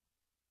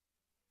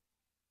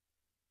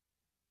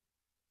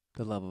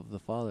the love of the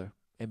Father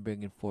in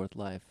bringing forth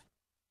life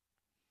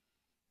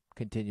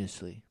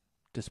continuously,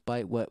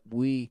 despite what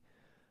we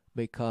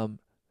may come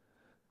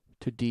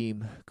to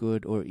deem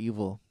good or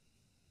evil.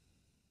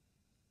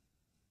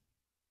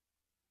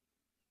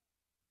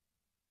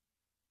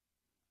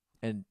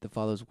 And the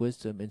Father's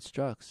wisdom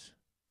instructs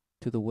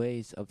to the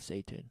ways of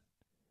Satan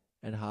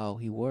and how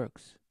he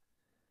works,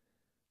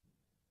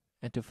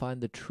 and to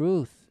find the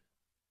truth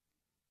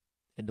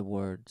in the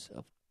words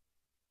of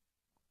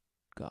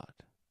God.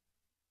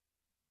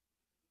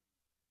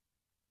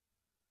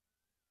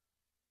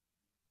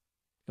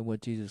 And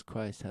what Jesus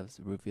Christ has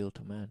revealed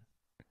to man.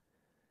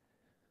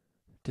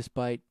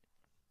 Despite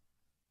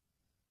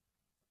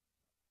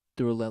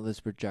the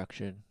relentless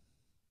rejection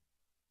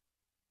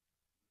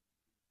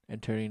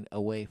and turning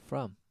away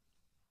from.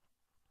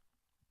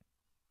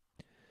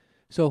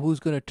 So who's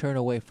going to turn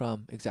away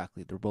from?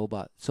 Exactly, the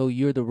robot. So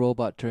you're the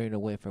robot turning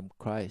away from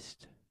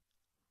Christ.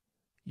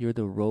 You're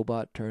the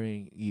robot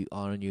turning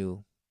on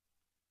you,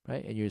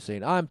 right? And you're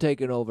saying, I'm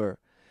taking over.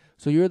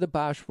 So you're the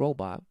bash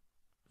robot.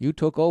 You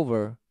took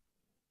over,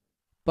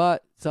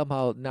 but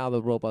somehow now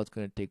the robot's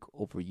going to take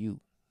over you.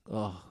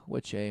 Oh,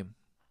 what shame.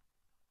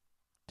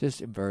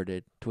 Just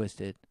inverted,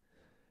 twisted.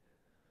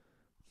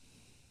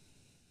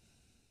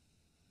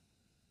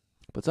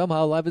 But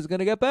somehow life is going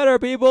to get better,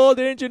 people.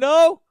 Didn't you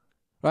know?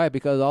 Right,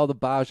 because all the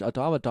bash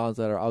automatons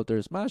that are out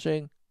there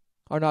smashing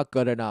are not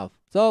good enough.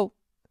 So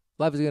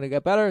life is going to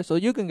get better so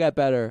you can get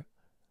better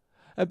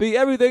and be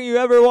everything you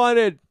ever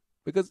wanted.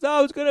 Because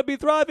now it's going to be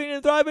thriving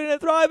and thriving and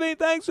thriving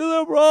thanks to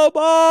the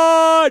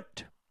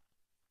robot.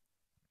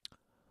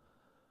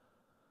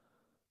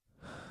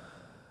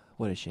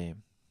 What a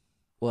shame.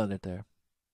 We'll end it there.